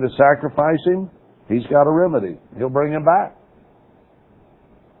wants me to sacrifice him, he's got a remedy. He'll bring him back.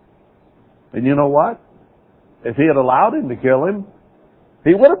 And you know what? If he had allowed him to kill him,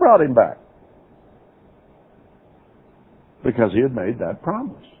 he would have brought him back. Because he had made that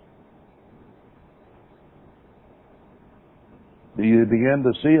promise. You begin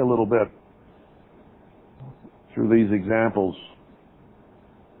to see a little bit through these examples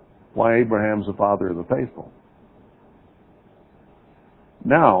why Abraham's the father of the faithful.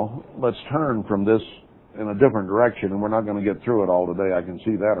 Now, let's turn from this in a different direction, and we're not going to get through it all today. I can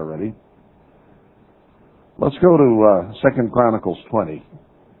see that already. Let's go to 2 Chronicles 20.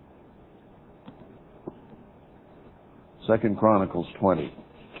 2 Chronicles 20.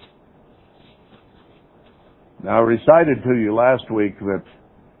 Now, I recited to you last week that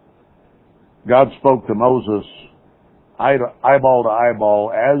God spoke to Moses eyeball to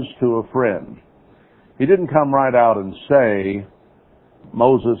eyeball as to a friend. He didn't come right out and say,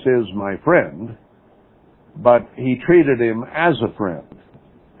 Moses is my friend, but he treated him as a friend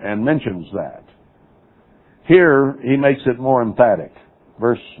and mentions that. Here, he makes it more emphatic.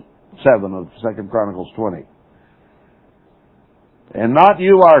 Verse 7 of 2 Chronicles 20. And not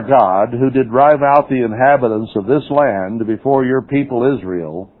you, our God, who did drive out the inhabitants of this land before your people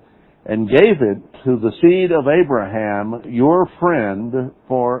Israel, and gave it to the seed of Abraham, your friend,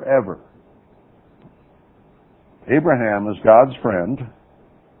 forever. Abraham is God's friend.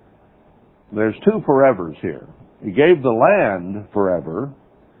 There's two forevers here. He gave the land forever,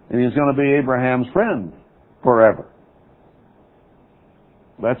 and he's going to be Abraham's friend forever.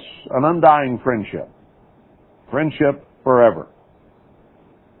 That's an undying friendship. Friendship forever.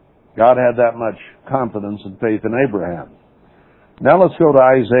 God had that much confidence and faith in Abraham. Now let's go to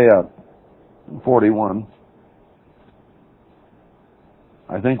Isaiah 41.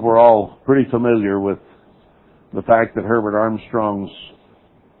 I think we're all pretty familiar with the fact that Herbert Armstrong's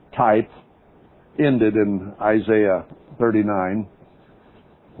type ended in Isaiah 39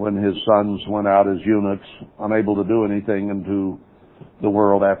 when his sons went out as eunuchs, unable to do anything into the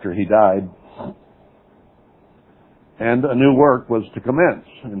world after he died. And a new work was to commence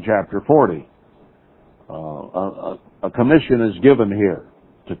in chapter 40. A commission is given here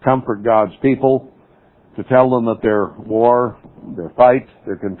to comfort God's people, to tell them that their war, their fight,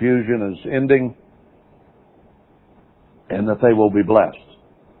 their confusion is ending, and that they will be blessed.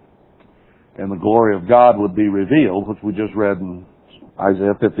 And the glory of God would be revealed, which we just read in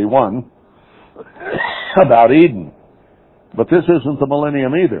Isaiah 51, about Eden. But this isn't the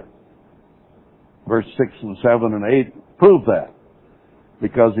millennium either. Verse 6 and 7 and 8 prove that.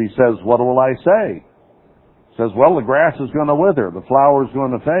 Because he says, what will I say? He says, well, the grass is going to wither. The flower is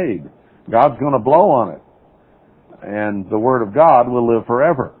going to fade. God's going to blow on it. And the word of God will live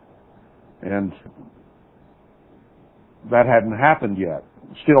forever. And that hadn't happened yet.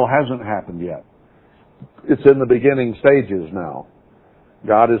 Still hasn't happened yet. It's in the beginning stages now.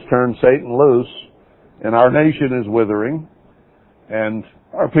 God has turned Satan loose, and our nation is withering, and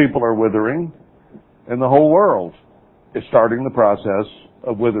our people are withering, And the whole world is starting the process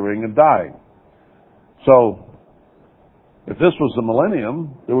of withering and dying. So, if this was the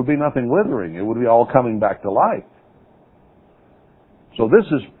millennium, there would be nothing withering. It would be all coming back to life. So this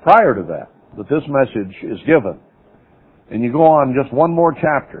is prior to that this message is given. And you go on just one more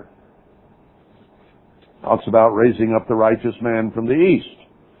chapter. Talks about raising up the righteous man from the east.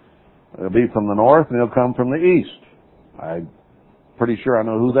 He'll be from the north and he'll come from the east. I'm pretty sure I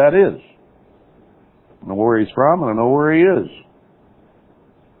know who that is. I know where he's from and I know where he is.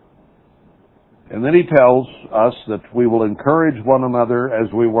 And then he tells us that we will encourage one another as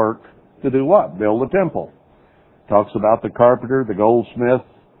we work to do what? Build the temple. Talks about the carpenter, the goldsmith,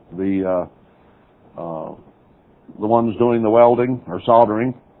 the ones doing the welding or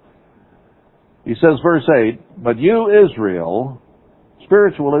soldering. He says, verse 8, but you, Israel,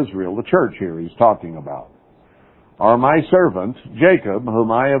 spiritual Israel, the church here he's talking about, are my servant, Jacob, whom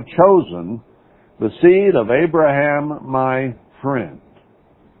I have chosen, the seed of Abraham, my friend.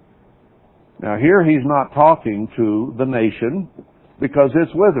 Now here he's not talking to the nation because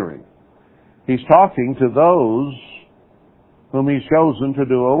it's withering. He's talking to those whom he's chosen to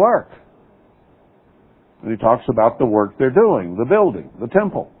do a work. And he talks about the work they're doing, the building, the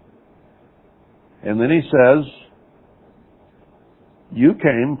temple. And then he says, you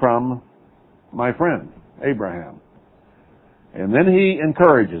came from my friend, Abraham. And then he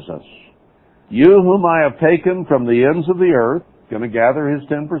encourages us. You whom I have taken from the ends of the earth, going to gather his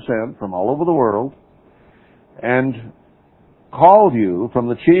 10% from all over the world, and called you from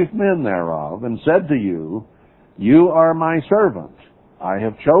the chief men thereof, and said to you, you are my servant. I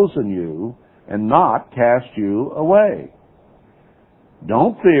have chosen you, and not cast you away.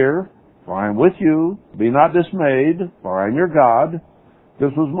 Don't fear, for I am with you. Be not dismayed, for I am your God.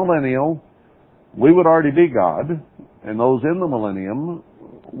 This was millennial. We would already be God, and those in the millennium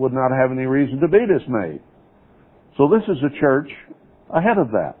would not have any reason to be dismayed. So this is a church ahead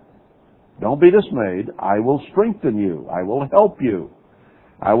of that. Don't be dismayed. I will strengthen you. I will help you.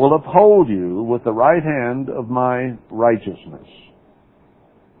 I will uphold you with the right hand of my righteousness.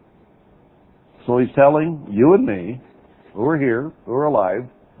 So he's telling you and me, who are here, who are alive,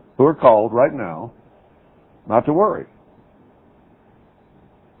 who are called right now, not to worry.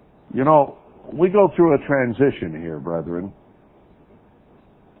 You know, we go through a transition here, brethren.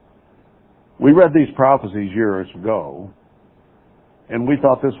 We read these prophecies years ago, and we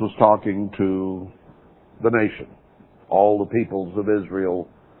thought this was talking to the nation, all the peoples of Israel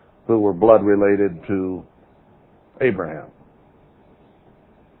who were blood related to Abraham.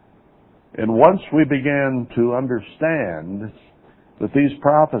 And once we began to understand that these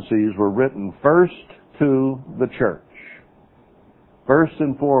prophecies were written first to the church, first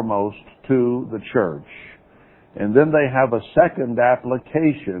and foremost to the church, and then they have a second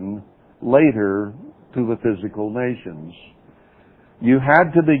application later to the physical nations, you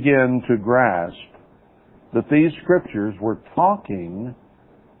had to begin to grasp that these scriptures were talking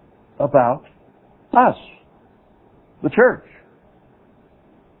about us, the church.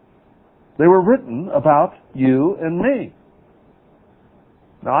 They were written about you and me.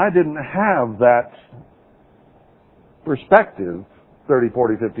 Now, I didn't have that perspective 30,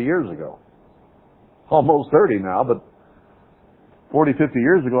 40, 50 years ago. Almost 30 now, but 40, 50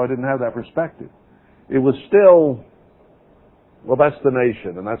 years ago, I didn't have that perspective. It was still, well, that's the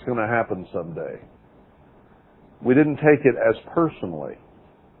nation, and that's going to happen someday. We didn't take it as personally.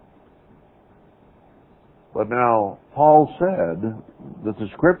 But now, Paul said that the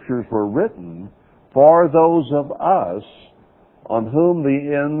scriptures were written for those of us on whom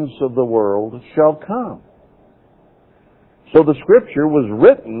the ends of the world shall come. So the scripture was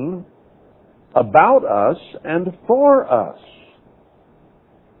written about us and for us.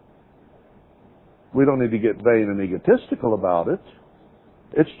 We don't need to get vain and egotistical about it.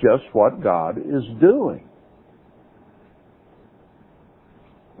 It's just what God is doing.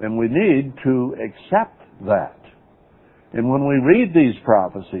 And we need to accept that. And when we read these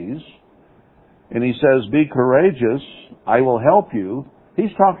prophecies, and he says, be courageous, I will help you,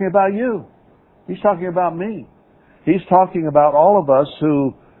 he's talking about you. He's talking about me. He's talking about all of us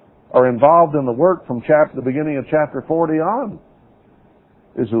who are involved in the work from the beginning of chapter 40 on,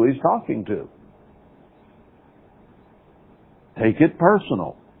 is who he's talking to. Take it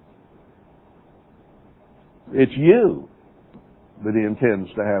personal. It's you that he intends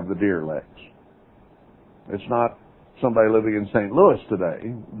to have the deer legs. It's not somebody living in St. Louis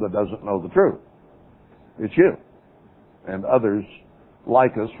today that doesn't know the truth. It's you and others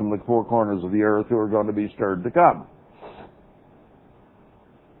like us from the four corners of the earth who are going to be stirred to come.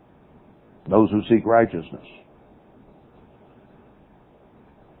 Those who seek righteousness.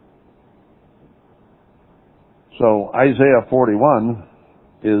 So Isaiah 41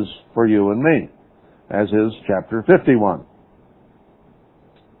 is for you and me, as is chapter 51,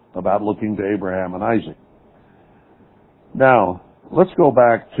 about looking to Abraham and Isaac. Now, let's go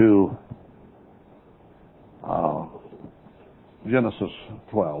back to Genesis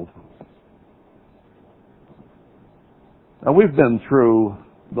 12. Now, we've been through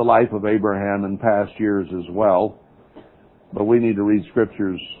the life of Abraham in past years as well, but we need to read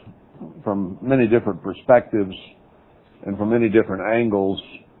scriptures from many different perspectives and from many different angles,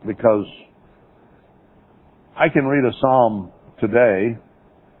 because I can read a psalm today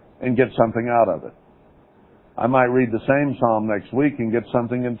and get something out of it. I might read the same psalm next week and get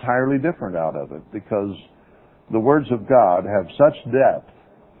something entirely different out of it, because the words of God have such depth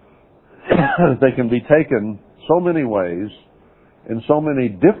that they can be taken so many ways and so many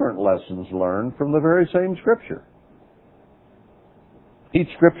different lessons learned from the very same scripture. Each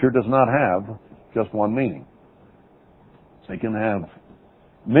scripture does not have just one meaning. They can have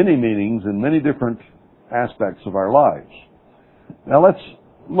many meanings in many different aspects of our lives. Now let's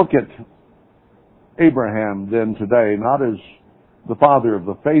look at Abraham then today, not as the father of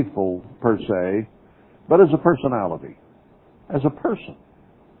the faithful per se, but as a personality, as a person.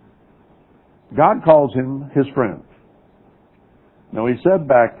 God calls him his friend. Now he said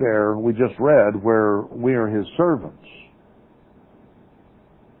back there, we just read, where we are his servants.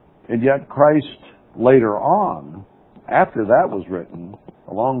 And yet Christ later on, after that was written,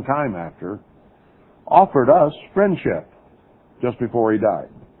 a long time after, offered us friendship just before he died.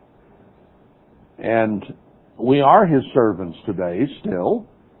 And we are his servants today still.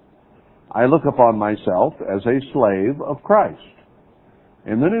 I look upon myself as a slave of Christ.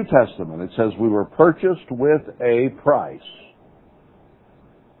 In the New Testament, it says we were purchased with a price,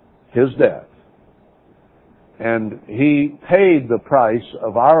 his death. And he paid the price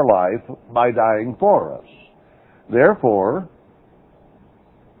of our life by dying for us. Therefore,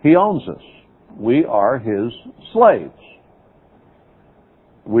 he owns us. We are his slaves.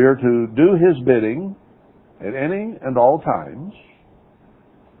 We are to do his bidding at any and all times.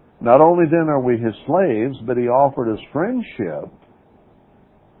 Not only then are we his slaves, but he offered us friendship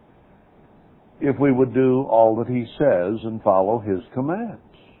if we would do all that he says and follow his commands.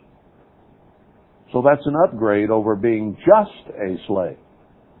 So that's an upgrade over being just a slave.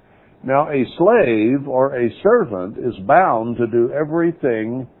 Now, a slave or a servant is bound to do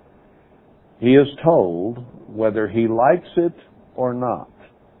everything he is told, whether he likes it or not.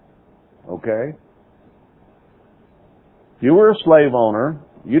 Okay? If you were a slave owner,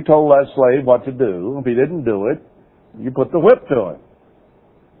 you told that slave what to do. If he didn't do it, you put the whip to him.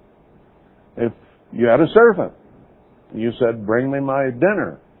 If you had a servant, you said, bring me my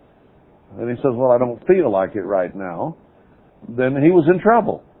dinner, and he says, well, I don't feel like it right now, then he was in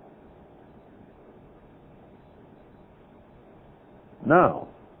trouble. Now,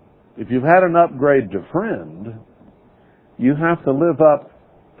 if you've had an upgrade to friend, you have to live up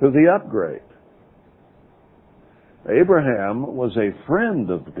to the upgrade. Abraham was a friend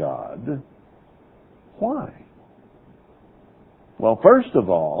of God. Why? Well, first of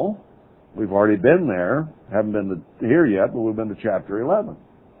all, we've already been there, haven't been here yet, but we've been to chapter 11.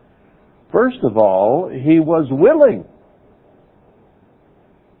 First of all, he was willing.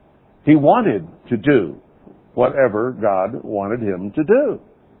 He wanted to do whatever God wanted him to do.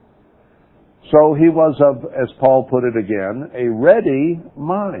 So he was of, as Paul put it again, a ready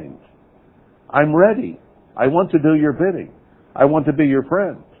mind. I'm ready. I want to do your bidding. I want to be your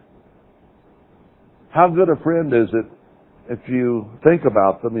friend. How good a friend is it if you think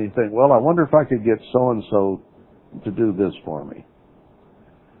about them and you think, well, I wonder if I could get so-and-so to do this for me.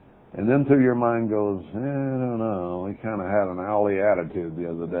 And then through your mind goes, I don't know, he kind of had an owly attitude the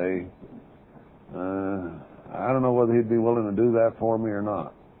other day. I don't know whether he'd be willing to do that for me or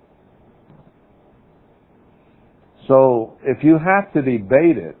not. So if you have to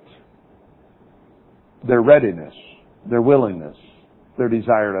debate it, their readiness, their willingness, their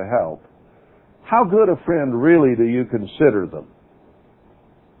desire to help, how good a friend really do you consider them?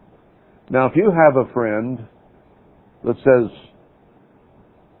 Now, if you have a friend that says,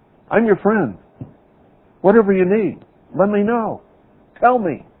 I'm your friend. Whatever you need, let me know. Tell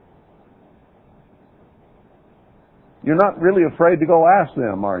me. You're not really afraid to go ask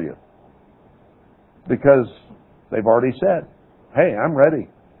them, are you? Because they've already said, hey, I'm ready.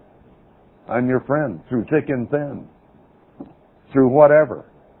 I'm your friend through thick and thin, through whatever,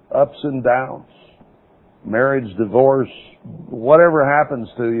 ups and downs, marriage, divorce, whatever happens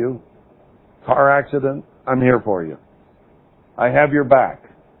to you, car accident, I'm here for you. I have your back.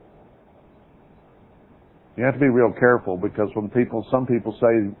 You have to be real careful, because when some people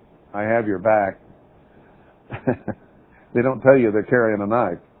say, I have your back, They don't tell you they're carrying a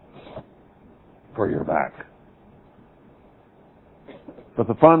knife for your back. But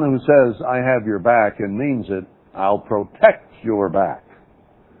the one who says, I have your back, and means it, I'll protect your back.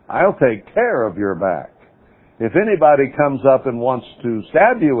 I'll take care of your back. If anybody comes up and wants to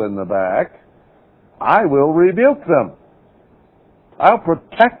stab you in the back, I will rebuke them. I'll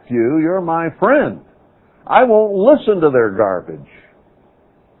protect you. You're my friend. I won't listen to their garbage.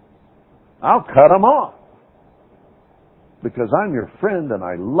 I'll cut them off. Because I'm your friend and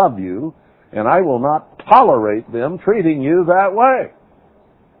I love you, and I will not tolerate them treating you that way.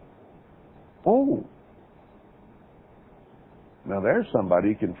 Oh. Now there's somebody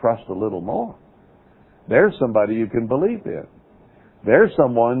you can trust a little more. There's somebody you can believe in. There's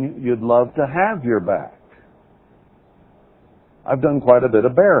someone you'd love to have your back. I've done quite a bit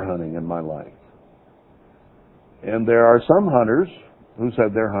of bear hunting in my life. And there are some hunters who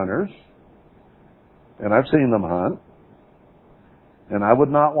said they're hunters, and I've seen them hunt, and I would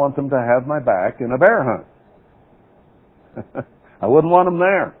not want them to have my back in a bear hunt. I wouldn't want them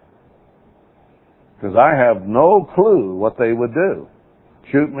there. Because I have no clue what they would do.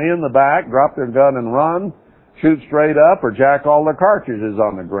 Shoot me in the back, drop their gun and run, shoot straight up, or jack all their cartridges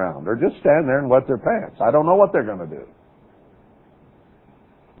on the ground, or just stand there and wet their pants. I don't know what they're going to do.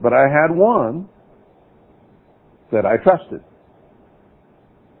 But I had one that I trusted.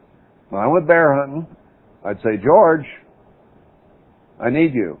 When I went bear hunting, I'd say, George, I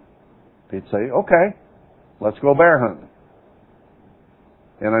need you. He'd say, okay, let's go bear hunting.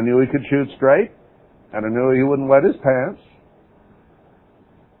 And I knew he could shoot straight, and I knew he wouldn't wet his pants,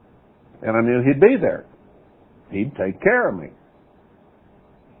 and I knew he'd be there. He'd take care of me.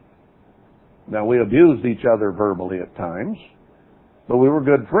 Now, we abused each other verbally at times, but we were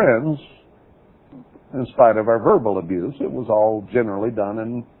good friends in spite of our verbal abuse. It was all generally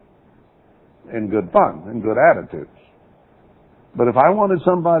done in good fun and good attitudes. But if I wanted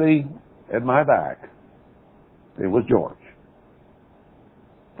somebody at my back, it was George.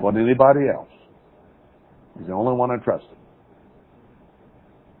 It wasn't anybody else. He's the only one I trusted.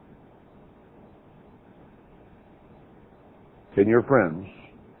 Can your friends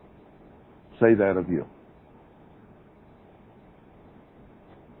say that of you?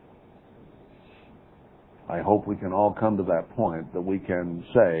 I hope we can all come to that point that we can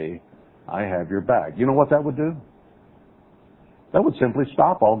say, I have your back. You know what that would do? That would simply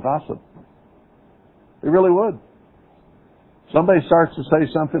stop all gossip. It really would. Somebody starts to say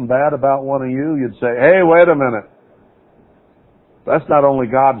something bad about one of you, you'd say, hey, wait a minute. That's not only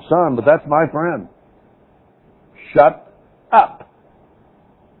God's son, but that's my friend. Shut up.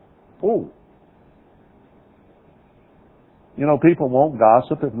 Oh. You know, people won't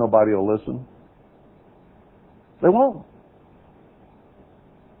gossip if nobody will listen. They won't.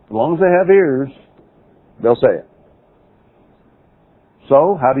 As long as they have ears, they'll say it.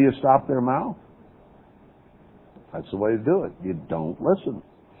 So, how do you stop their mouth? That's the way to do it. You don't listen.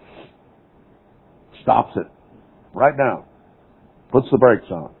 Stops it. Right now. Puts the brakes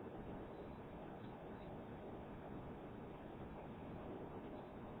on.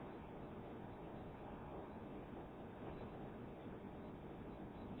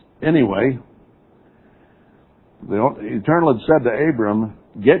 Anyway, the Eternal had said to Abram,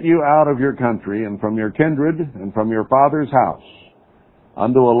 get you out of your country and from your kindred and from your father's house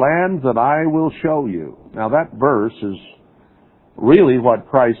unto a land that I will show you. Now that verse is really what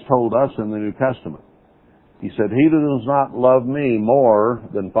Christ told us in the New Testament. He said, he that does not love me more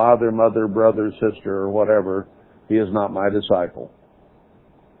than father, mother, brother, sister, or whatever, he is not my disciple.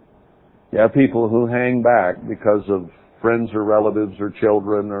 You have people who hang back because of friends or relatives or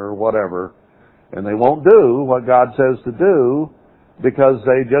children or whatever, and they won't do what God says to do because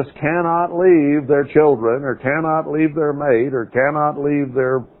they just cannot leave their children or cannot leave their mate or cannot leave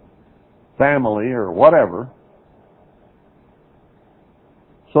their family or whatever.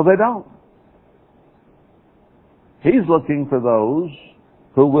 So they don't. He's looking for those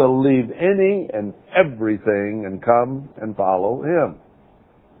who will leave any and everything and come and follow him.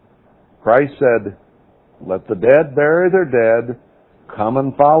 Christ said, let the dead bury their dead, come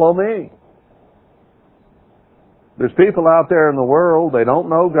and follow me. There's people out there in the world, they don't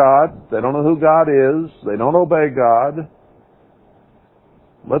know God, they don't know who God is, they don't obey God.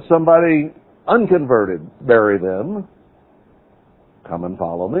 Let somebody unconverted bury them, come and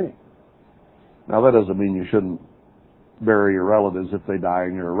follow me. Now that doesn't mean you shouldn't bury your relatives if they die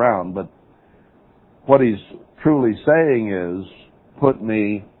and you're around, but what he's truly saying is, put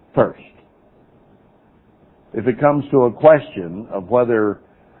me first. If it comes to a question of whether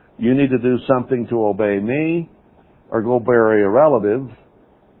you need to do something to obey me or go bury a relative,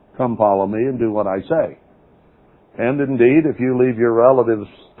 come follow me and do what I say. And indeed, if you leave your relatives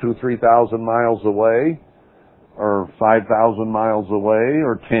 2,000 to 3,000 miles away, or 5,000 miles away,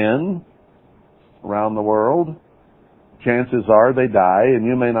 or 10 around the world, chances are they die and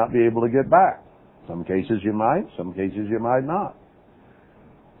you may not be able to get back. Some cases you might, some cases you might not.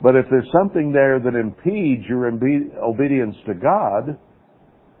 But if there's something there that impedes your obedience to God,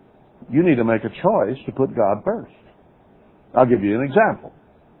 you need to make a choice to put God first. I'll give you an example.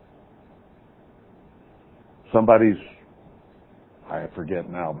 Somebody's, I forget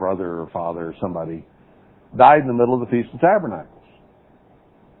now, brother or father or somebody, died in the middle of the Feast of Tabernacles.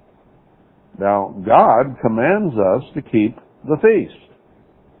 Now, God commands us to keep the feast.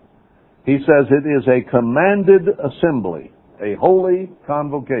 He says it is a commanded assembly, a holy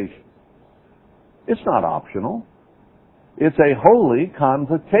convocation. It's not optional. It's a holy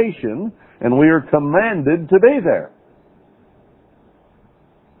convocation, and we are commanded to be there.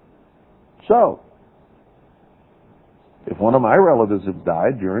 So, if one of my relatives had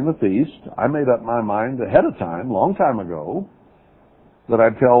died during the feast, I made up my mind ahead of time, long time ago, that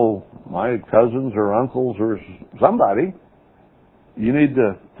I'd tell my cousins or uncles or somebody, you need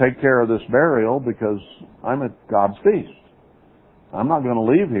to take care of this burial because I'm at God's feast. I'm not going to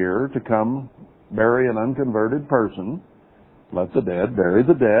leave here to come bury an unconverted person. Let the dead bury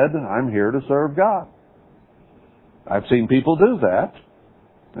the dead. I'm here to serve God. I've seen people do that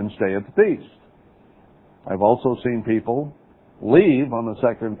and stay at the feast. I've also seen people leave on the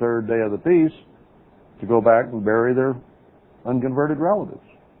second and third day of the feast to go back and bury their unconverted relatives.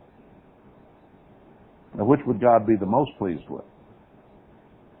 Now, which would God be the most pleased with?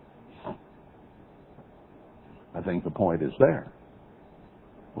 I think the point is there.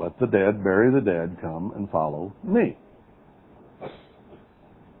 Let the dead bury the dead, come and follow me.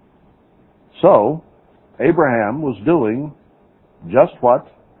 So, Abraham was doing just what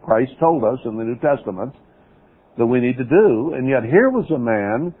Christ told us in the New Testament that we need to do, and yet here was a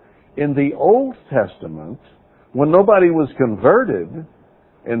man in the Old Testament when nobody was converted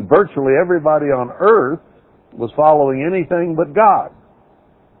and virtually everybody on earth was following anything but God.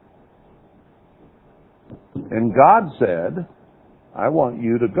 And God said, I want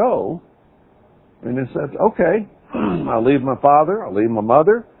you to go. And he said, okay, I'll leave my father, I'll leave my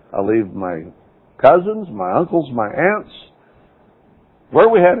mother, I'll leave my cousins, my uncles, my aunts. Where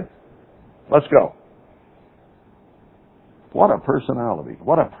are we headed? Let's go. What a personality.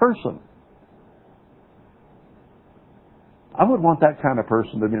 What a person. I would want that kind of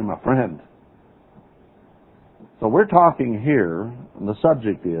person to be my friend. So we're talking here, and the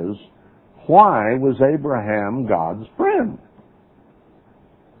subject is, why was Abraham God's friend?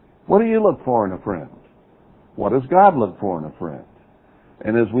 What do you look for in a friend? What does God look for in a friend?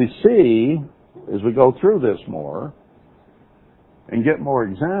 And as we see, as we go through this more, and get more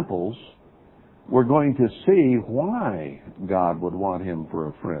examples, we're going to see why God would want him for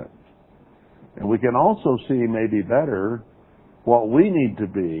a friend. And we can also see maybe better what we need to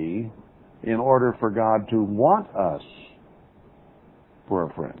be in order for God to want us for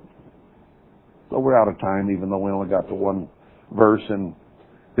a friend. So we're out of time, even though we only got to one verse in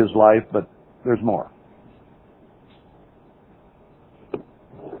his life, but there's more.